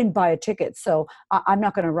 oh, well, they didn't buy a ticket, so I'm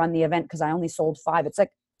not going to run the event because I only sold 5. It's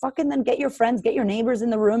like, fucking then get your friends, get your neighbors in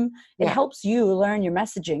the room. It helps you learn your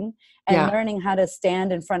messaging and learning how to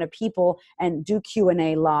stand in front of people and do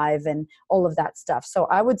Q&A live and all of that stuff. So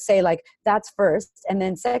I would say like that's first. And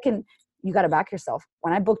then second, you got to back yourself.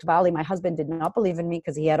 When I booked Bali, my husband did not believe in me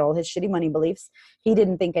because he had all his shitty money beliefs. He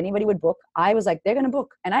didn't think anybody would book. I was like, they're going to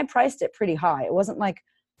book. And I priced it pretty high. It wasn't like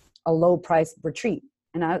a low price retreat.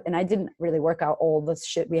 And I didn't really work out all the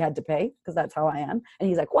shit we had to pay because that's how I am. And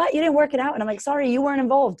he's like, what? You didn't work it out? And I'm like, sorry, you weren't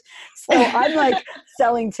involved. So I'm like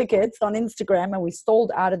selling tickets on Instagram, and we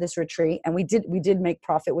sold out of this retreat, and we did make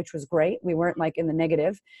profit, which was great. We weren't like in the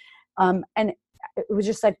negative. And it was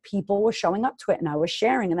just like people were showing up to it and I was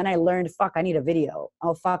sharing. And then I learned, fuck, I need a video.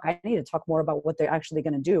 Oh, fuck, I need to talk more about what they're actually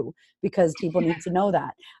going to do because people need to know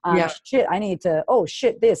that. Shit, I need to, oh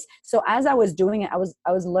shit, this. So as I was doing it, I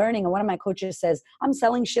was learning. And one of my coaches says, I'm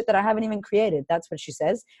selling shit that I haven't even created. That's what she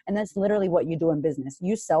says. And that's literally what you do in business.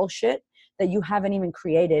 You sell shit that you haven't even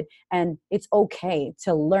created. And it's okay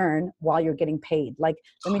to learn while you're getting paid. Like,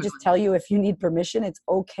 let me just tell you, if you need permission, it's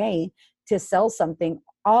okay to sell something.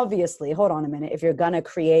 Obviously, hold on a minute, if you're gonna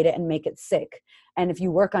create it and make it sick, and if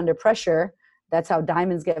you work under pressure, that's how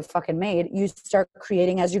diamonds get fucking made. You start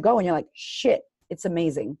creating as you go and you're like, shit, it's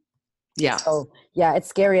amazing. Yeah. So yeah, it's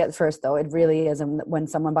scary at first though. It really is. And when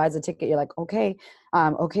someone buys a ticket, you're like, okay,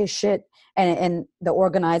 shit. And the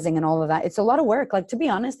organizing and all of that, it's a lot of work. Like, to be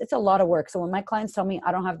honest, it's a lot of work. So when my clients tell me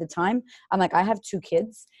I don't have the time, I'm like, I have 2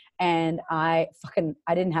 kids and I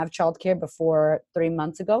didn't have childcare before 3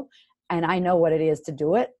 months ago. And I know what it is to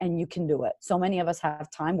do it, and you can do it. So many of us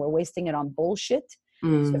have time. We're wasting it on bullshit.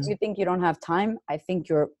 So if you think you don't have time, I think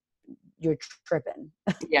you're tripping.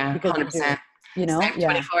 Yeah, 100%. You know,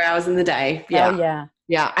 24 hours in the day. Yeah. Yeah.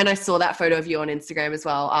 Yeah. And I saw that photo of you on Instagram as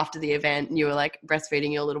well after the event, and you were like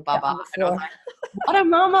breastfeeding your little bubba. And I was like, what a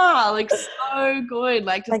mama. Like, so good.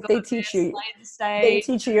 Like they teach you. They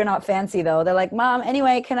teach you you're not fancy though. They're like, Mom,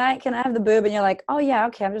 anyway, can I have the boob? And you're like, oh yeah,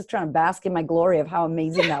 okay. I'm just trying to bask in my glory of how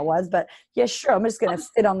amazing that was. But yeah, sure. I'm just going to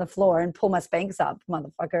sit on the floor and pull my Spanx up,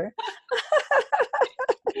 motherfucker.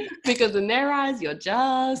 Because in their eyes, you're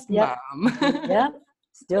just mom. Yep.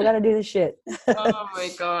 Still got to do the shit. Oh my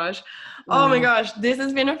gosh. Oh my gosh. This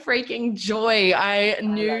has been a freaking joy. I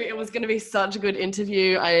knew it was going to be such a good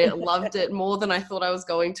interview. I loved it more than I thought I was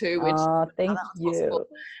going to, which thank you. Possible.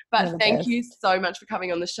 But thank you so much for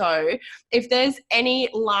coming on the show. If there's any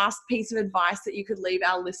last piece of advice that you could leave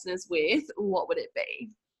our listeners with, what would it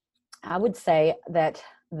be? I would say that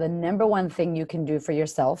the number one thing you can do for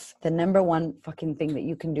yourself, the number one fucking thing that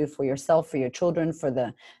you can do for yourself, for your children, for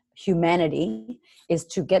the humanity, is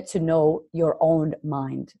to get to know your own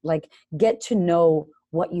mind. Like, get to know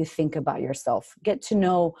what you think about yourself, get to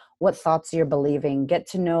know what thoughts you're believing, get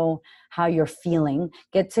to know how you're feeling,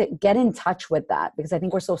 get in touch with that, because I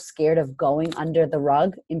think we're so scared of going under the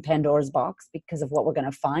rug in Pandora's box because of what we're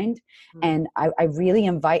going to find. And I really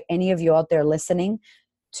invite any of you out there listening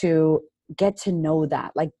to get to know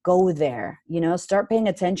that. Like, go there, start paying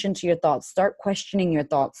attention to your thoughts, start questioning your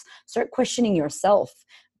thoughts, start questioning yourself.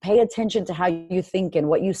 Pay attention to how you think and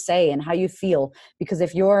what you say and how you feel. Because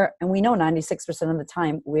and we know 96% of the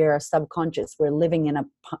time we're subconscious, we're living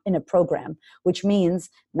in a program, which means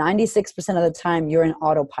 96% of the time you're in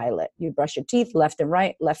autopilot. You brush your teeth left and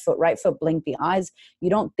right, left foot, right foot, blink the eyes. You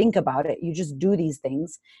don't think about it. You just do these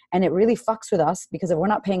things. And it really fucks with us, because if we're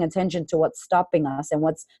not paying attention to what's stopping us and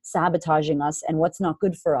what's sabotaging us and what's not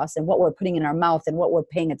good for us and what we're putting in our mouth and what we're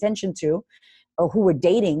paying attention to, or who we're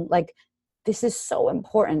dating, like, this is so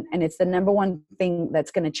important. And it's the number one thing that's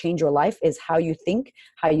going to change your life, is how you think,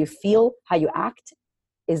 how you feel, how you act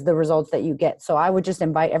is the results that you get. So I would just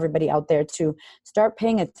invite everybody out there to start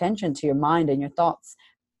paying attention to your mind and your thoughts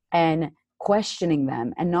and questioning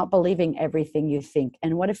them and not believing everything you think.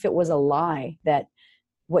 And what if it was a lie, that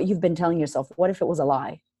what you've been telling yourself, what if it was a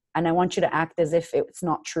lie? And I want you to act as if it's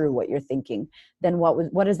not true what you're thinking. Then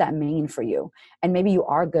what does that mean for you? And maybe you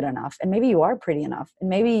are good enough, and maybe you are pretty enough, and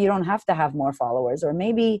maybe you don't have to have more followers, or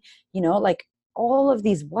maybe, like all of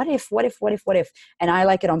these what if. And I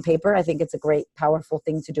like it on paper. I think it's a great, powerful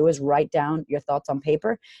thing to do, is write down your thoughts on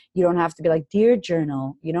paper. You don't have to be like, dear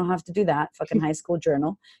journal. You don't have to do that. Fucking high school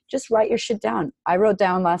journal. Just write your shit down. I wrote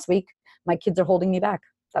down last week, my kids are holding me back.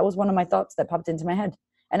 That was one of my thoughts that popped into my head.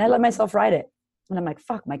 And I let myself write it. And I'm like,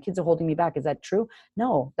 fuck, my kids are holding me back. Is that true?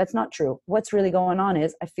 No, that's not true. What's really going on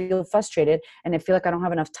is I feel frustrated, and I feel like I don't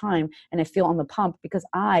have enough time, and I feel on the pump because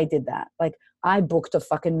I did that. Like, I booked a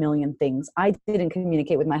fucking million things. I didn't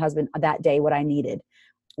communicate with my husband that day what I needed.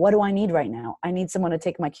 What do I need right now? I need someone to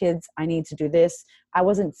take my kids. I need to do this. I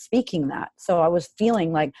wasn't speaking that. So I was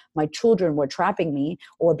feeling like my children were trapping me,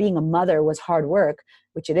 or being a mother was hard work,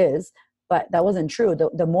 which it is. But that wasn't true.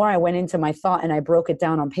 The more I went into my thought and I broke it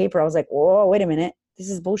down on paper, I was like, whoa, wait a minute. This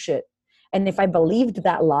is bullshit. And if I believed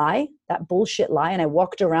that lie, that bullshit lie, and I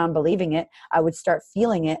walked around believing it, I would start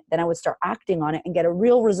feeling it. Then I would start acting on it and get a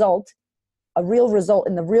real result in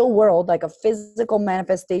the real world, like a physical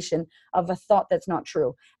manifestation of a thought that's not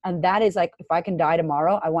true. And that is like, if I can die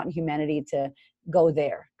tomorrow, I want humanity to go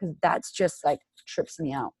there, because that's just like trips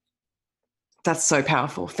me out. That's so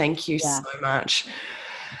powerful. Thank you so much.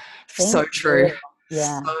 Thank so you. true.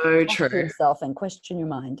 Yeah. So Talk to true. yourself and question your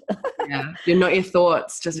mind. Yeah. You're not your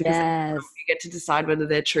thoughts just because Yes. you get to decide whether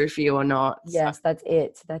they're true for you or not. Yes, that's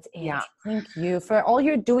it. That's it. Yeah. Thank you for all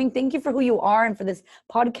you're doing. Thank you for who you are and for this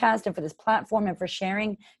podcast and for this platform and for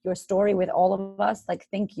sharing your story with all of us. Like,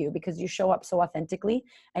 thank you, because you show up so authentically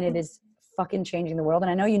and it is fucking changing the world. And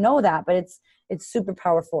I know you know that, but it's super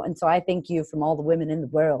powerful. And so I thank you from all the women in the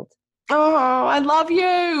world. Oh, I love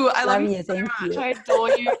you. I love you so Thank much. you. I adore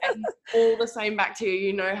you, and all the same back to you.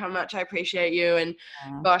 You know how much I appreciate you. And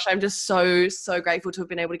gosh, I'm just so grateful to have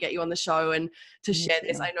been able to get you on the show and to share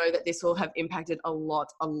this. I know that this will have impacted a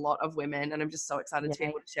lot of women, and I'm just so excited to be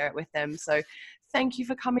able to share it with them. So thank you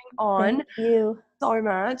for coming on. Thank you so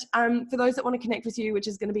much. For those that want to connect with you, which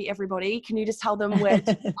is going to be everybody, can you just tell them where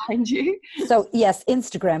to find you? So yes,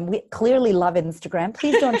 Instagram. We clearly love Instagram.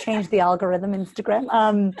 Please don't change the algorithm,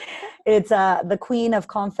 Instagram. It's the Queen of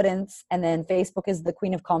Confidence, and then Facebook is the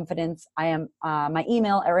Queen of Confidence. I am my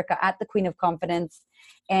email, Erica@thequeenofconfidence,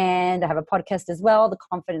 and I have a podcast as well, The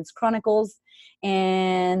Confidence Chronicles,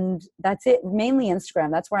 and that's it. Mainly Instagram.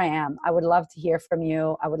 That's where I am. I would love to hear from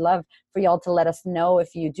you. I would love for y'all to let us know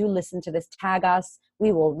if you do listen to this. Tag us.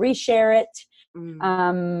 We will reshare it.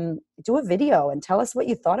 Do a video and tell us what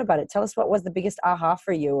you thought about it. Tell us what was the biggest aha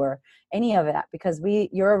for you, or any of that, because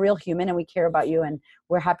you're a real human and we care about you, and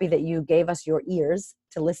we're happy that you gave us your ears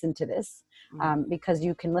to listen to this, because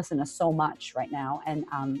you can listen to so much right now, and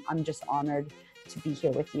I'm just honored to be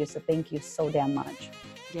here with you. So thank you so damn much.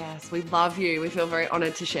 Yes, we love you. We feel very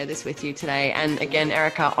honored to share this with you today. And again,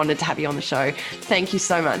 Erica, honored to have you on the show. Thank you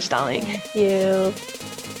so much, darling. Thank you.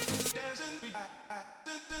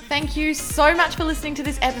 Thank you so much for listening to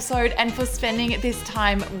this episode and for spending this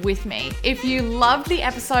time with me. If you loved the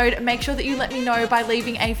episode, make sure that you let me know by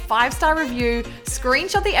leaving a 5-star review,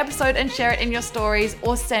 screenshot the episode and share it in your stories,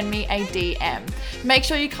 or send me a DM. Make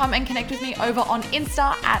sure you come and connect with me over on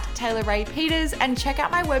Insta @TaylorRayPeters, and check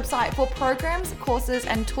out my website for programs, courses,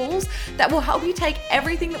 and tools that will help you take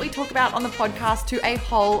everything that we talk about on the podcast to a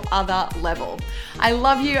whole other level. I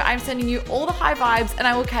love you. I'm sending you all the high vibes, and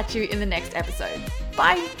I will catch you in the next episode.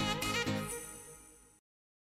 Bye.